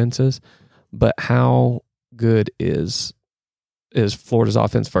defenses, but how good is Florida's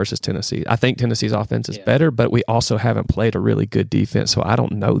offense versus Tennessee? I think Tennessee's offense is better, but we also haven't played a really good defense, so I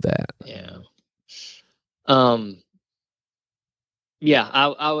don't know that. Yeah.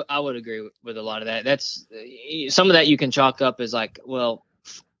 I would agree with a lot of that. That's some of that you can chalk up as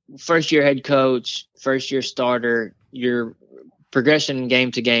first year head coach, first year starter, your progression game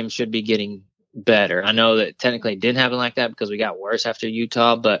to game should be getting better. I know that technically it didn't happen like that because we got worse after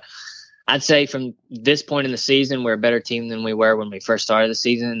Utah, but I'd say from this point in the season, we're a better team than we were when we first started the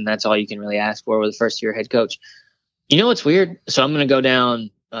season. And that's all you can really ask for with a first year head coach. You know what's weird? So I'm going to go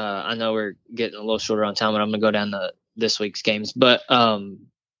down. I know we're getting a little shorter on time, but I'm going to go down this week's games. But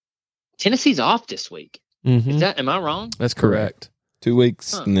Tennessee's off this week. Mm-hmm. Am I wrong? That's correct. 2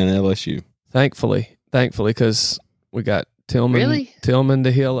 weeks and then LSU. Thankfully, because we got Tillman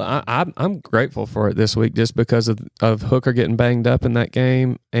to heal. I'm grateful for it this week just because of Hooker getting banged up in that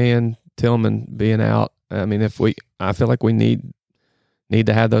game and Tillman being out. I mean, I feel like we need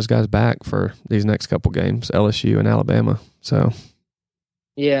to have those guys back for these next couple games, LSU and Alabama. So.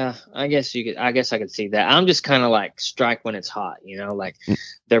 Yeah, I guess I could see that. I'm just kind of strike when it's hot,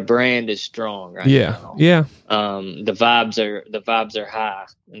 their brand is strong right now. Yeah. The vibes are high.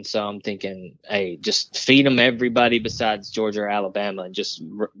 And so I'm thinking, hey, just feed them everybody besides Georgia or Alabama and just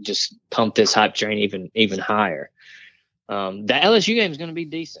pump this hype train even higher. The LSU game is going to be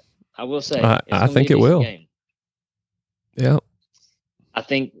decent. I will say. I think it will. Game. Yeah. I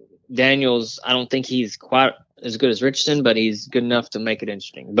think Daniels, I don't think he's quite as good as Richardson, but he's good enough to make it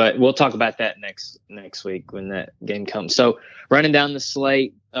interesting. But we'll talk about that next week when that game comes. So running down the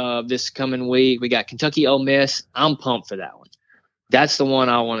slate this coming week, we got Kentucky Ole Miss. I'm pumped for that one. That's the one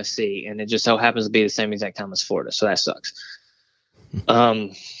I want to see, and it just so happens to be the same exact time as Florida, so that sucks.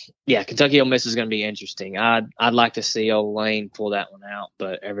 Kentucky Ole Miss is going to be interesting. I'd like to see Old Lane pull that one out,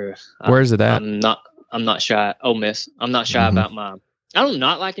 but where's it at? I'm not shy. Ole Miss. I'm not shy about my. I don't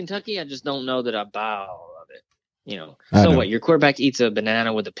not like Kentucky. I just don't know that I buy all of it. So what? Your quarterback eats a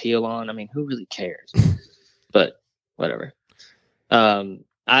banana with a peel on. I mean, who really cares? But whatever.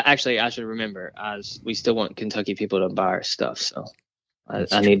 I should remember. We still want Kentucky people to buy our stuff, so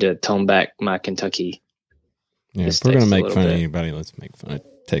I need to tone back my Kentucky. Yeah, if we're gonna make fun of anybody, let's make fun of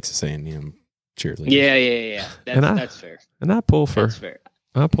Texas A&M cheerleaders. Yeah. That's fair. And I pull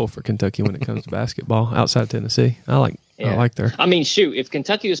for Kentucky when it comes to basketball outside Tennessee. I like their. I mean, shoot, if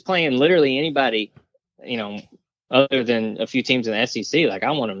Kentucky was playing literally anybody, other than a few teams in the SEC,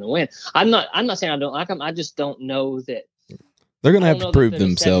 I want them to win. I'm not saying I don't like them. I just don't know that they're going to have to prove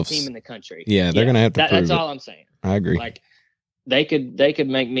themselves. The team in the country. Yeah, they're going to have to prove that's all I'm saying. I agree. They could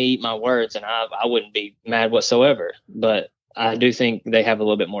make me eat my words, and I wouldn't be mad whatsoever. But I do think they have a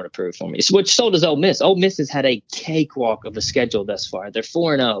little bit more to prove for me. Which so does Ole Miss. Ole Miss has had a cakewalk of a schedule thus far. They're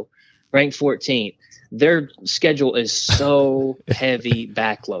 4-0, ranked 14th. Their schedule is so heavy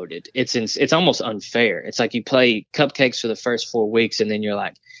backloaded. It's almost unfair. It's like you play cupcakes for the first 4 weeks, and then you're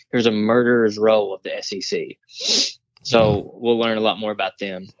like, here's a murderer's row of the SEC. So we'll learn a lot more about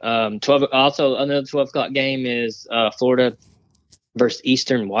them. 12. Also, another 12 o'clock game is Florida versus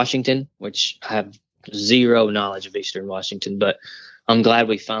Eastern Washington, which I have zero knowledge of Eastern Washington, but I'm glad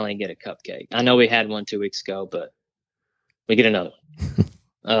we finally get a cupcake. I know we had one 2 weeks ago, but we get another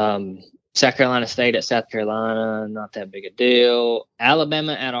one. South Carolina State at South Carolina, not that big a deal.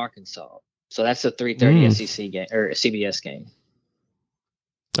 Alabama at Arkansas. So that's a 3:30 SEC game or a CBS game.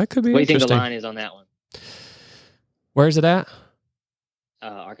 That could be What do you think the interesting. line is on that one? Where's it at?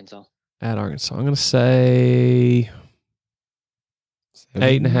 Arkansas. At Arkansas. I'm going to say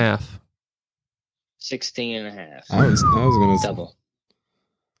 8.5. 16.5. I was going to double.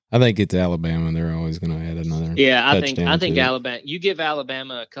 I think it's Alabama, and they're always going to add another. Yeah, I think Alabama. You give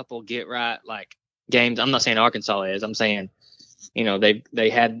Alabama a couple get right like games. I'm not saying Arkansas is. I'm saying, they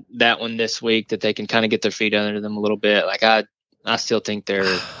had that one this week that they can kind of get their feet under them a little bit. Like I still think they're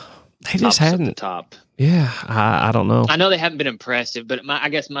they just hadn't the top. Yeah, I don't know. I know they haven't been impressive, but I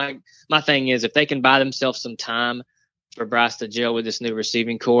guess my thing is if they can buy themselves some time for Bryce to gel with this new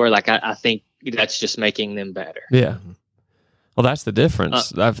receiving core, like I think that's just making them better. Yeah. Well, that's the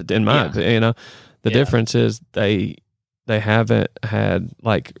difference. In my opinion, the difference is they haven't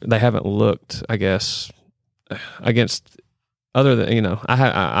looked, I guess, against other than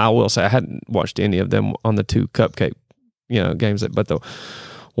I will say I hadn't watched any of them on the 2 cupcake games, but the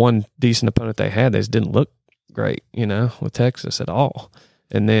one decent opponent they had, they just didn't look great, with Texas at all.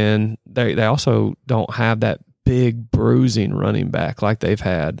 And then they also don't have that big bruising running back like they've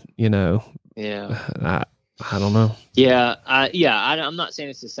had, Yeah. I don't know. Yeah, I'm not saying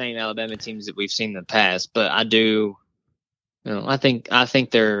it's the same Alabama teams that we've seen in the past, but I do. I think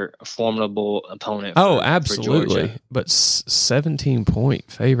they're a formidable opponent. Absolutely. For but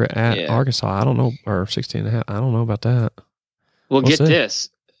 17-point favorite at Arkansas. I don't know, or 16.5. I don't know about that. Well, get this.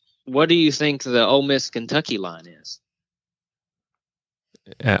 What do you think the Ole Miss Kentucky line is?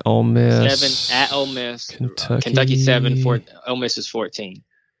 At Ole Miss. 7 at Ole Miss. Kentucky 7. Ole Miss is 14.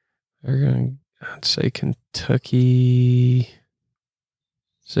 I'd say Kentucky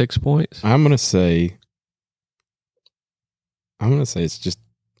 6 points. I'm gonna say it's just.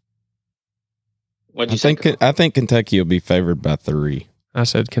 I think Kentucky will be favored by 3. I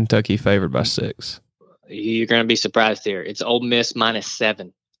said Kentucky favored by 6. You're gonna be surprised here. It's Ole Miss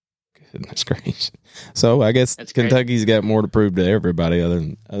 -7. Goodness gracious! So I guess Kentucky's got more to prove to everybody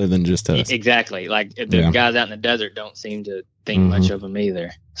other than just us. Exactly. Like the guys out in the desert don't seem to think much of them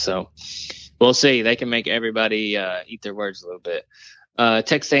either. So we'll see. They can make everybody eat their words a little bit.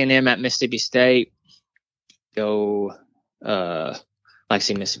 Texas A&M at Mississippi State. Go. Like to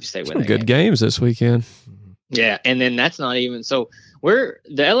see Mississippi State win. Some good games this weekend. Yeah, and then that's not even so. We're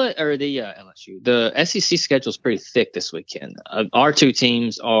the LSU. The SEC schedule is pretty thick this weekend. Our 2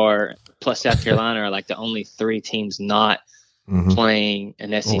 teams are plus South Carolina are like the only 3 teams not playing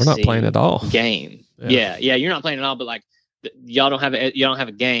an SEC. We're not playing at all. Game. Yeah. You're not playing at all. But like y'all don't have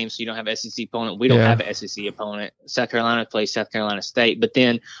a game, so you don't have an SEC opponent. We don't have an SEC opponent. South Carolina plays South Carolina State, but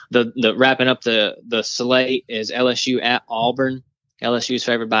then the wrapping up the slate is LSU at Auburn. LSU is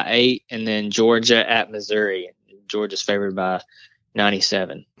favored by 8, and then Georgia at Missouri. Georgia's favored by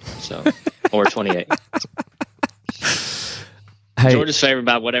 97, so or 28. Hey, Georgia's favored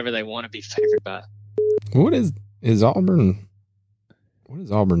by whatever they want to be favored by. What is Auburn? What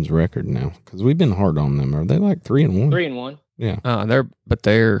is Auburn's record now? Because we've been hard on them. Are they like 3-1? 3-1. Yeah.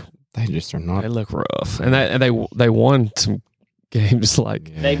 They just are not. They look rough, and they won some games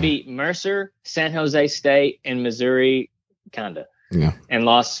like they beat Mercer, San Jose State, and Missouri, kinda. Yeah. And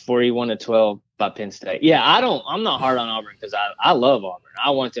lost 41-12 by Penn State. Yeah, I'm not hard on Auburn because I love Auburn. I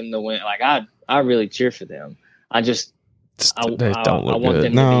want them to win. Like I really cheer for them. I just I want them to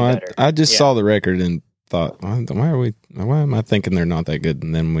be better. I just saw the record and thought, why am I thinking they're not that good?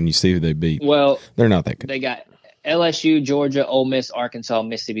 And then when you see who they beat, they're not that good. They got LSU, Georgia, Ole Miss, Arkansas,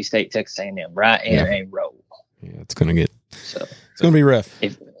 Mississippi State, Texas A&M, right in a row. Yeah, it's gonna be rough.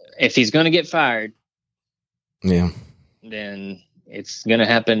 If he's gonna get fired, then it's going to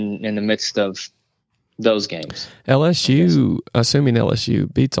happen in the midst of those games. LSU, assuming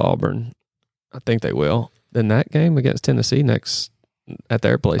LSU beats Auburn, I think they will. Then that game against Tennessee at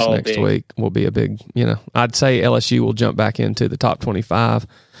their place next week will be a big, I'd say LSU will jump back into the top 25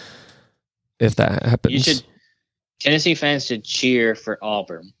 if that happens. Tennessee fans should cheer for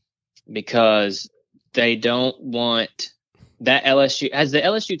Auburn because they don't want that LSU. Has the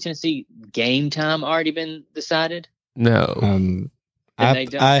LSU Tennessee game time already been decided? No.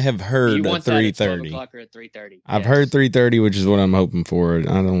 I have heard at 3:30. Or at 3:30. I've heard 3:30, which is what I'm hoping for. I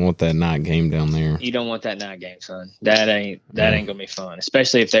don't want that night game down there. You don't want that night game, son. That ain't gonna be fun,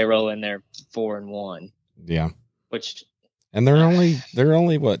 especially if they roll in there 4-1. Yeah. And they're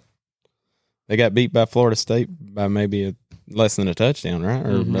only what? They got beat by Florida State by maybe less than a touchdown, right?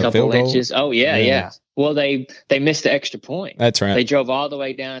 Or a couple inches. Oh yeah. Well, they missed the extra point. That's right. They drove all the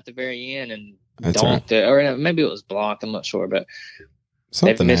way down at the very end and donked it, or maybe it was blocked. I'm not sure, but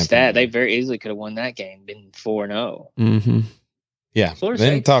they missed that. They very easily could have won that game, been 4-0. Mm-hmm. Yeah.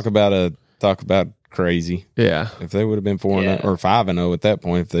 Then talk about crazy. Yeah. If they would have been 4-0 or 5-0 at that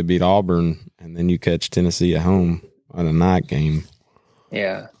point, if they beat Auburn and then you catch Tennessee at home on a night game.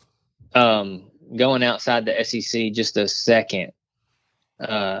 Yeah. Going outside the SEC just a second.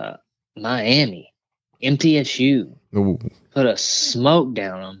 Miami, MTSU put a smoke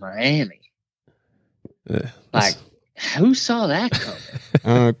down on Miami. Who saw that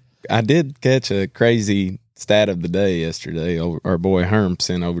coming? I did catch a crazy stat of the day yesterday. Our boy Herm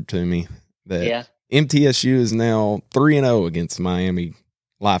sent over to me that MTSU is now 3-0 against Miami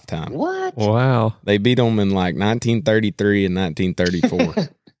lifetime. What? Wow. They beat them in like 1933 and 1934.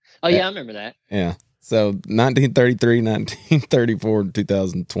 Oh, yeah, I remember that. Yeah. So 1933, 1934, and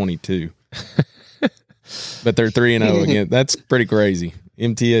 2022. But they're 3-0 again. That's pretty crazy.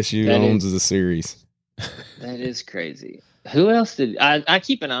 MTSU owns the series. That is crazy. Who else did I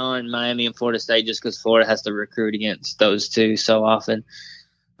keep an eye on Miami and Florida State just because Florida has to recruit against those two so often.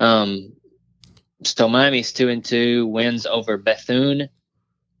 So Miami's 2-2, wins over Bethune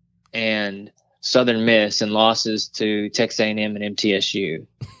and Southern Miss, and losses to Texas A&M and MTSU.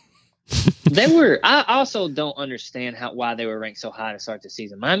 I also don't understand why they were ranked so high to start the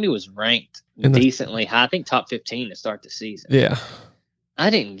season. Miami was ranked decently high. I think top 15 to start the season. Yeah. I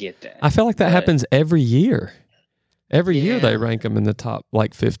didn't get that. I feel like that happens every year. Every year they rank them in the top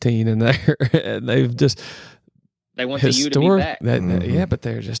 15, and they've just they want the U to be back. Yeah, but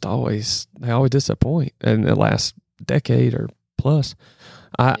they're just always disappoint in the last decade or plus.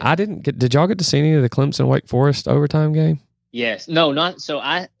 I didn't get. Did y'all get to see any of the Clemson Wake Forest overtime game? Yes. No, not so.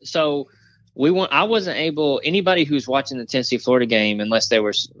 I wasn't able. Anybody who's watching the Tennessee Florida game, unless they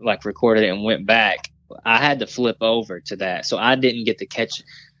were recorded it and went back, I had to flip over to that, so I didn't get to catch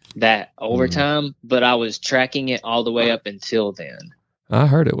that overtime. But I was tracking it all the way up until then. I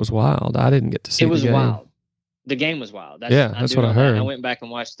heard it was wild. I didn't get to see. It was wild. The game was wild. That's what I heard. I went back and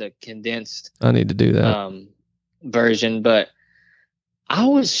watched the condensed. I need to do that version, but I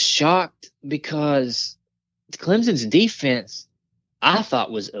was shocked because Clemson's defense I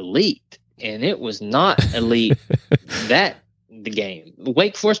thought was elite, and it was not elite the game.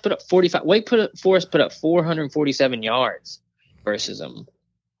 Wake Forest put up 45. Forest put up 447 yards versus them.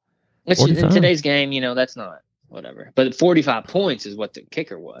 Which in today's game, that's not whatever. But 45 points is what the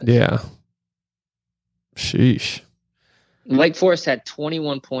kicker was. Yeah. Sheesh. Wake Forest had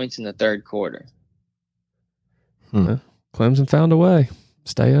 21 points in the third quarter. Clemson found a way.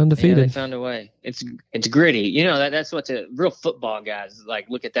 Stay undefeated. Yeah, they found a way. It's gritty. That's what the real football guys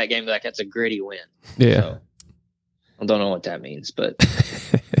look at that game like that's a gritty win. Yeah. So, I don't know what that means, but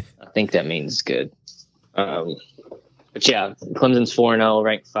I think that means good. But yeah, Clemson's 4-0,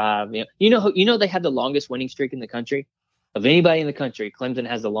 ranked 5. You know they have the longest winning streak in the country. Of anybody in the country, Clemson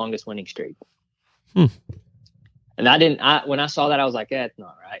has the longest winning streak. And when I saw that, I was like, it's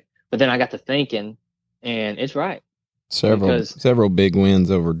not right. But then I got to thinking, and it's right. Several big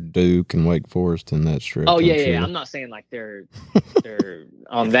wins over Duke and Wake Forest in that stretch. Oh yeah. I'm not saying they're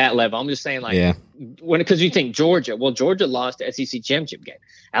on that level. I'm just saying because you think Georgia. Well, Georgia lost the SEC championship game.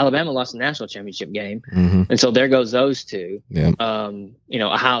 Alabama lost the national championship game, and so there goes those two. Yeah.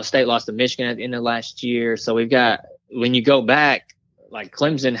 Ohio State lost to Michigan at the end of last year. So we've got, when you go back,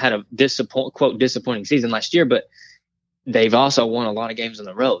 Clemson had a disappointing season last year, but they've also won a lot of games on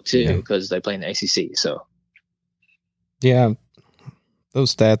the road too because they play in the ACC. So. Yeah,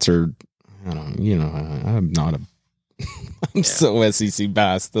 those stats are. I'm not a. I'm so SEC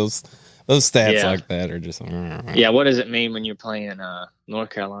biased. Those stats like that are just. Yeah, what does it mean when you're playing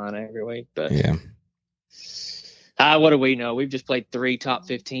North Carolina every week? But what do we know? We've just played 3 top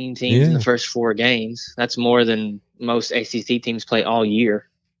 15 teams in the first 4 games. That's more than most ACC teams play all year.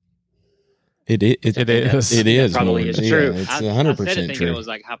 It is. It probably is true. It's 100% true. I said it thinking it was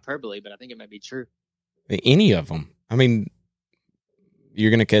hyperbole, but I think it might be true. Any of them. I mean, you're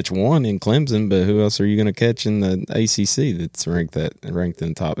going to catch one in Clemson, but who else are you going to catch in the ACC that's ranked in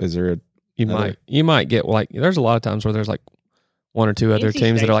the top? Is there you might get there's a lot of times where there's 1 or 2 other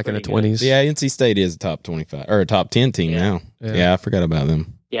teams that are in the 20s. Yeah, NC State is a top 25 or a top 10 team now. Yeah, I forgot about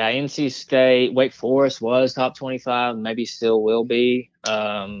them. Yeah, NC State, Wake Forest was top 25, maybe still will be.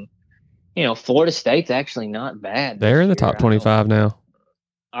 Florida State's actually not bad. They're in the top 25 now.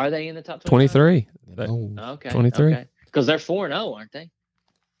 Are they in the top 25? 23. Okay. 23. Because they're 4-0, aren't they?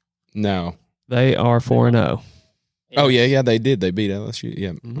 No. They are 4-0. Oh yeah, they did. They beat LSU.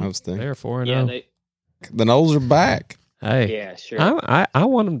 Yeah, I was there. They're 4-0. Yeah, The Noles are back. Hey, yeah, sure. I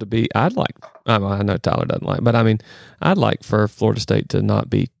want them to be. I know Tyler doesn't like, but I mean, I'd like for Florida State to not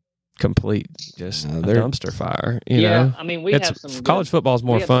be complete just a dumpster fire. You know, I mean, we have some college football is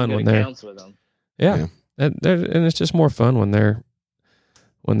more fun when they're with them. Yeah, and it's just more fun when they're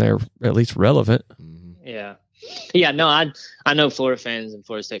at least relevant. Yeah. No, I know Florida fans and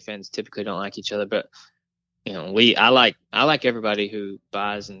Florida State fans typically don't like each other, but you know, I like everybody who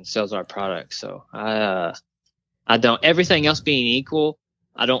buys and sells our products. So I don't. Everything else being equal,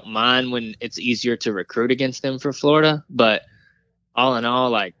 I don't mind when it's easier to recruit against them for Florida. But all in all,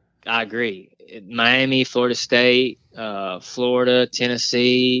 like, I agree. Miami, Florida State, Florida,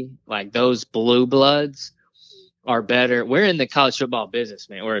 Tennessee, like those blue bloods are better. We're in the college football business,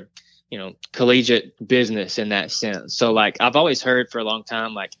 man. We're, you know, collegiate business in that sense. So like I've always heard for a long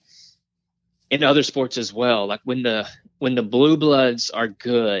time, like in other sports as well, like when the blue bloods are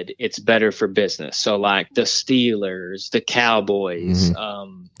good, it's better for business. So like the Steelers, the Cowboys,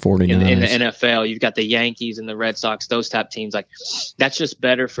 49ers. In the NFL, you've got the Yankees and the Red Sox, those type teams. Like that's just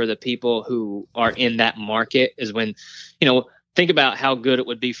better for the people who are in that market. Is when, you know, think about how good it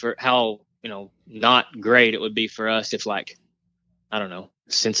would be for how, you know, not great it would be for us if, like, I don't know,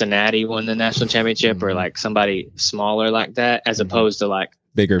 Cincinnati won the national championship or like somebody smaller like that, as opposed to like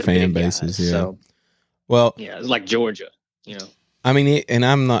bigger fan bases. Guys. Yeah. So, well, yeah, it's like Georgia, you know. I mean, and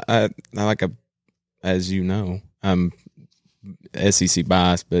I'm not as you know, I'm SEC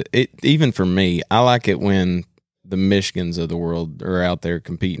biased, but even for me, I like it when the Michigans of the world are out there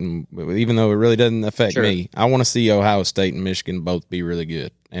competing, even though it really doesn't affect me. I want to see Ohio State and Michigan both be really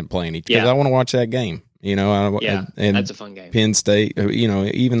good and playing each other. Because I want to watch that game. You know, and that's a fun game. Penn State, you know,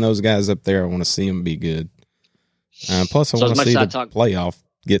 even those guys up there, I want to see them be good. Plus, I want to see the playoff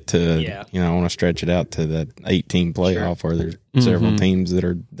get to, you know, I want to stretch it out to that 18 playoff where there's several teams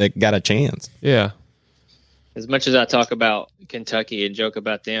that got a chance. Yeah. As much as I talk about Kentucky and joke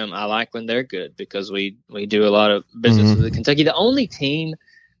about them, I like when they're good because we do a lot of business with Kentucky. The only team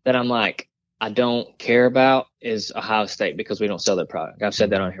that I'm like, I don't care about is Ohio State because we don't sell their product. I've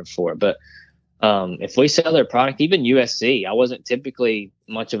said that on here before, but if we sell their product, even USC, I wasn't typically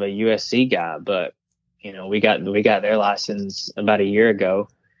much of a USC guy, but you know, we got their license about a year ago,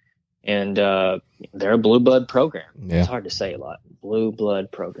 and they're a blue blood program. Yeah. It's hard to say a lot. Blue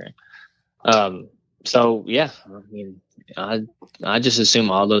blood program. So yeah, I mean, I just assume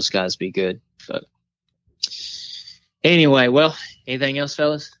all those guys be good. But anyway, well, anything else,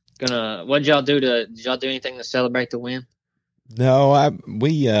 fellas? Did y'all do anything to celebrate the win? No,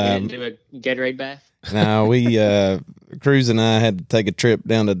 we didn't do a Gatorade bath. No, Cruz and I had to take a trip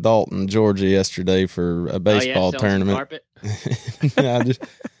down to Dalton, Georgia yesterday for a baseball tournament. Carpet? No,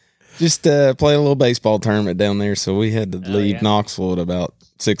 just play a little baseball tournament down there. So we had to leave Knoxville at about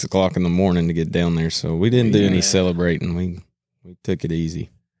 6:00 in the morning to get down there. So we didn't do any celebrating. We took it easy.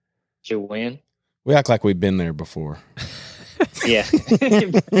 Did you win? We act like we've been there before. Yeah.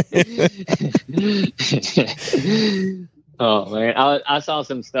 Oh man, I saw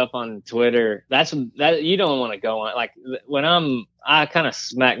some stuff on Twitter. That you don't want to go on. Like when I kind of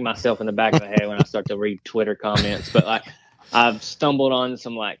smack myself in the back of the head when I start to read Twitter comments. But like I've stumbled on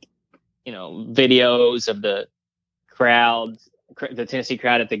some, like, you know, videos of the crowds, the Tennessee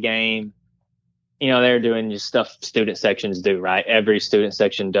crowd at the game. You know, they're doing just stuff student sections do, right? Every student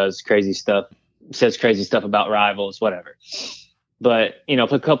section does crazy stuff, says crazy stuff about rivals, whatever. But you know,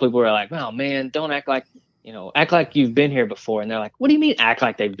 a couple people were like, "Oh man, don't act like." You know, act like you've been here before. And they're like, what do you mean act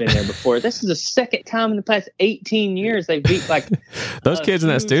like they've been there before? This is the second time in the past 18 years they've beat, like, those kids in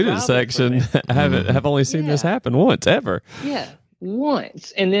that student section have only seen this happen once ever. Yeah,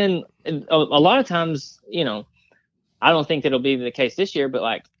 once. And then a lot of times, you know, I don't think that'll be the case this year, but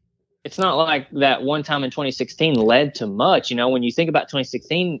like, it's not like that one time in 2016 led to much. You know, when you think about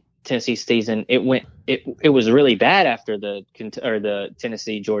 2016 Tennessee season, it was really bad after the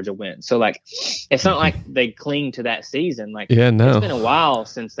Tennessee Georgia win. So like, it's not like they cling to that season. Like, it's been a while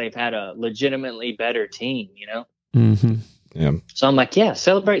since they've had a legitimately better team, you know? Mm-hmm. Yeah. So I'm like, yeah,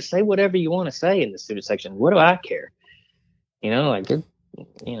 celebrate, say whatever you want to say in the student section. What do I care? You know, like, you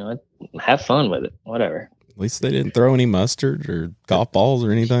know, have fun with it, whatever. At least they didn't throw any mustard or golf balls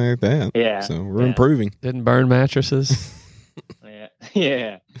or anything like that. Yeah. So we're improving. Didn't burn mattresses.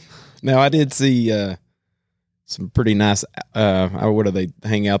 Yeah. Now I did see some pretty nice. What do they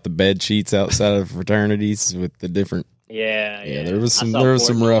hang out the bed sheets outside of fraternities with the different? Yeah. There was some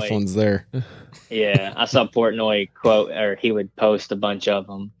rough ones there. Yeah, I saw Portnoy quote, or he would post a bunch of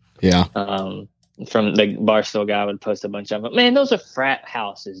them. Yeah. from the Barstool guy would post a bunch of them. Man, those are frat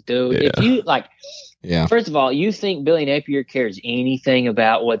houses, dude. If you first of all, you think Billy Napier cares anything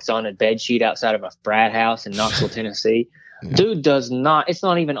about what's on a bed sheet outside of a frat house in Knoxville, Tennessee? Yeah. Dude does not. It's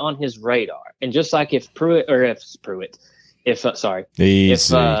not even on his radar. And just like if Heupel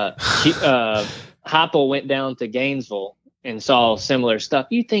went down to Gainesville and saw similar stuff,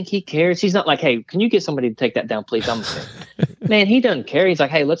 you think he cares? He's not like, hey, can you get somebody to take that down, please? Man, he doesn't care. He's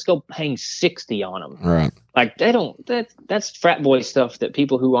like, hey, let's go hang 60 on them. Right. Like they don't. That's frat boy stuff that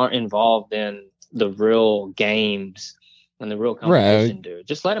people who aren't involved in the real games and the real competition do.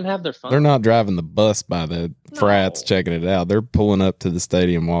 Just let them have their fun. They're not driving the bus by the frats checking it out. They're pulling up to the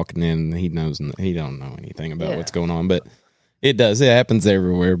stadium, walking in, and he don't know anything about what's going on. But it does. It happens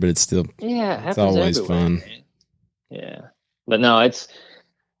everywhere, but it's still it's always fun. Man. Yeah. But no, it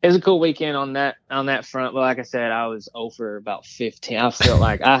was a cool weekend on that front. But like I said, I was over about 15. I felt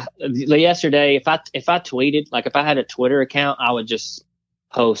like yesterday, if I tweeted, like if I had a Twitter account, I would just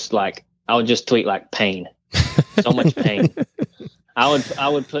tweet like pain. So much pain. I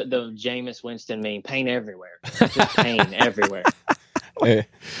would put the Jameis Winston meme, pain everywhere. Just pain everywhere. Hey,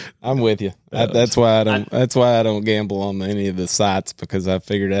 I'm with you. That's why I don't gamble on any of the sites, because I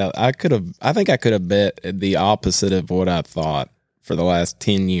figured out I think I could have bet the opposite of what I thought for the last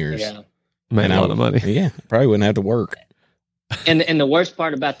 10 years. Yeah. Made a lot of money. Yeah. Probably wouldn't have to work. And the worst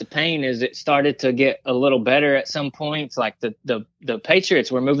part about the pain is it started to get a little better at some points. Like the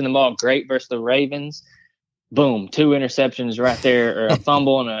Patriots were moving the ball great versus the Ravens. Boom, 2 interceptions right there, or a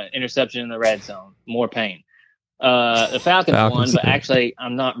fumble and an interception in the red zone. More pain. The Falcons won, but actually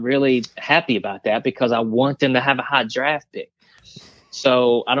I'm not really happy about that because I want them to have a high draft pick.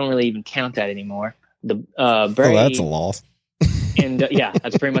 So I don't really even count that anymore. The Brady, that's a loss. And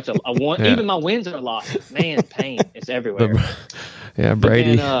that's pretty much a one. Yeah. Even my wins are lost. Man, pain. It's everywhere.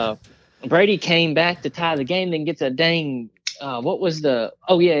 Brady. Then, Brady came back to tie the game, then gets a dang. What was the?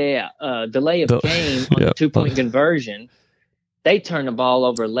 Delay of game on the 2-point conversion. They turned the ball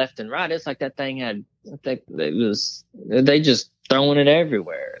over left and right. It's like that thing had. They just throwing it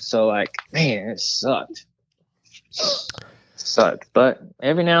everywhere. So like, man, it sucked. But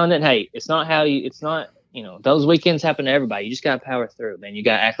every now and then, hey, it's not those weekends happen to everybody. You just got to power through, man. You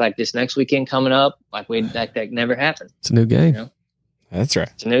got to act like this next weekend coming up, like that never happened. It's a new game. You know? That's right.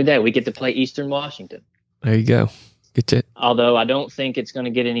 It's a new day. We get to play Eastern Washington. There you go. Get it. Although I don't think it's going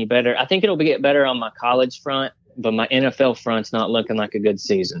to get any better. I think it'll get better on my college front, but my NFL front's not looking like a good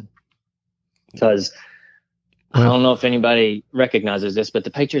season. Because I don't know if anybody recognizes this, but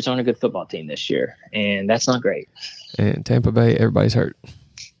the Patriots aren't a good football team this year, and that's not great. And Tampa Bay, everybody's hurt.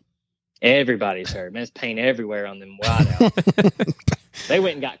 Everybody's hurt. Man, it's pain everywhere on them wideouts. They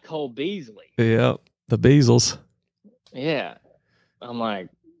went and got Cole Beasley. Yeah, the Beasles. Yeah. I'm like,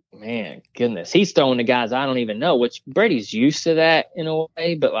 man, goodness. He's throwing the guys I don't even know, which Brady's used to that in a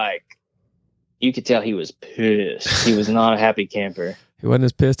way, but like you could tell he was pissed. He was not a happy camper. He wasn't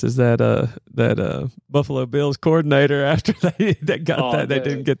as pissed as that Buffalo Bills coordinator after they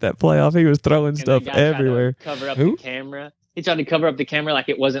didn't get that playoff. He was throwing stuff everywhere. Cover up the camera. He tried to cover up the camera like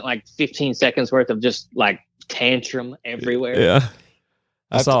it wasn't like 15 seconds worth of just like tantrum everywhere. Yeah.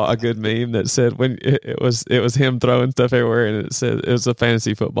 I saw a good meme that said when it was him throwing stuff everywhere, and it said it was a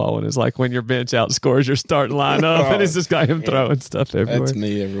fantasy football one. It's like when your bench outscores your starting lineup, and it's just got him throwing stuff everywhere. That's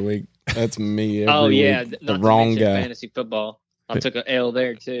me every week. That's me every week. The wrong guy. Fantasy football. I took an L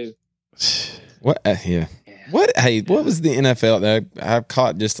there too. What? Yeah. What? Hey, what was the NFL? I've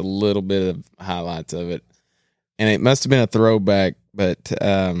caught just a little bit of highlights of it, and it must have been a throwback. But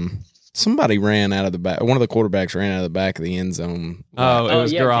somebody ran out of the back. One of the quarterbacks ran out of the back of the end zone. It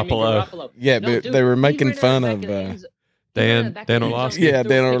was Garoppolo. Yeah, but they were making fun of Dan Orlovsky. Yeah,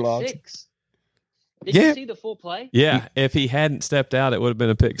 Dan Orlovsky. Did you see the full play? Yeah, if he hadn't stepped out, it would have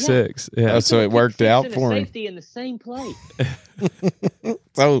been a pick six. Yeah, so it worked out for him. Safety in the same play.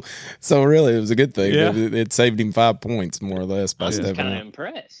 So really, it was a good thing. Yeah. It saved him 5 points more or less by stepping out. I was kind of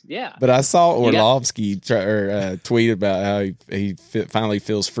impressed. Yeah, but I saw Orlovsky tweet about how he finally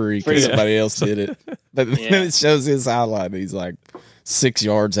feels free because somebody else did it. But then it shows his highlight. He's like 6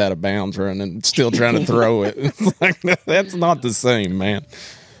 yards out of bounds running, still trying to throw it. It's like that's not the same, man.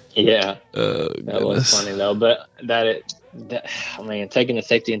 Yeah, that was funny though. But taking the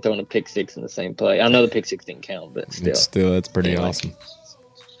safety and throwing a pick six in the same play. I know the pick six didn't count, but still, that's pretty awesome.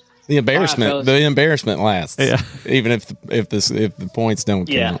 The embarrassment lasts. Yeah, even if the points don't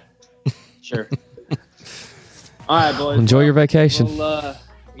count. Sure. All right, boys. Enjoy your vacation.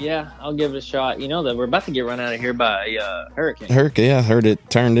 I'll give it a shot. You know that we're about to get run out of here by a hurricane. Yeah, I heard it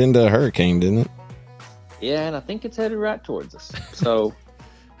turned into a hurricane, didn't it? Yeah, and I think it's headed right towards us. So.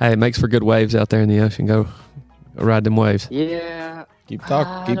 Hey, it makes for good waves out there in the ocean. Go ride them waves. Yeah. Keep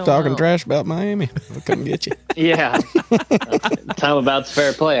talking trash about Miami. We'll come get you. Yeah. Time about's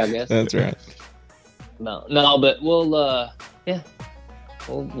fair play, I guess. That's right. No, but we'll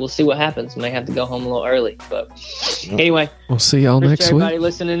see what happens. May have to go home a little early, but anyway, we'll see y'all next week. Everybody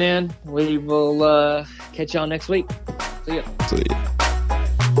listening in, we will catch y'all next week. See ya. See ya.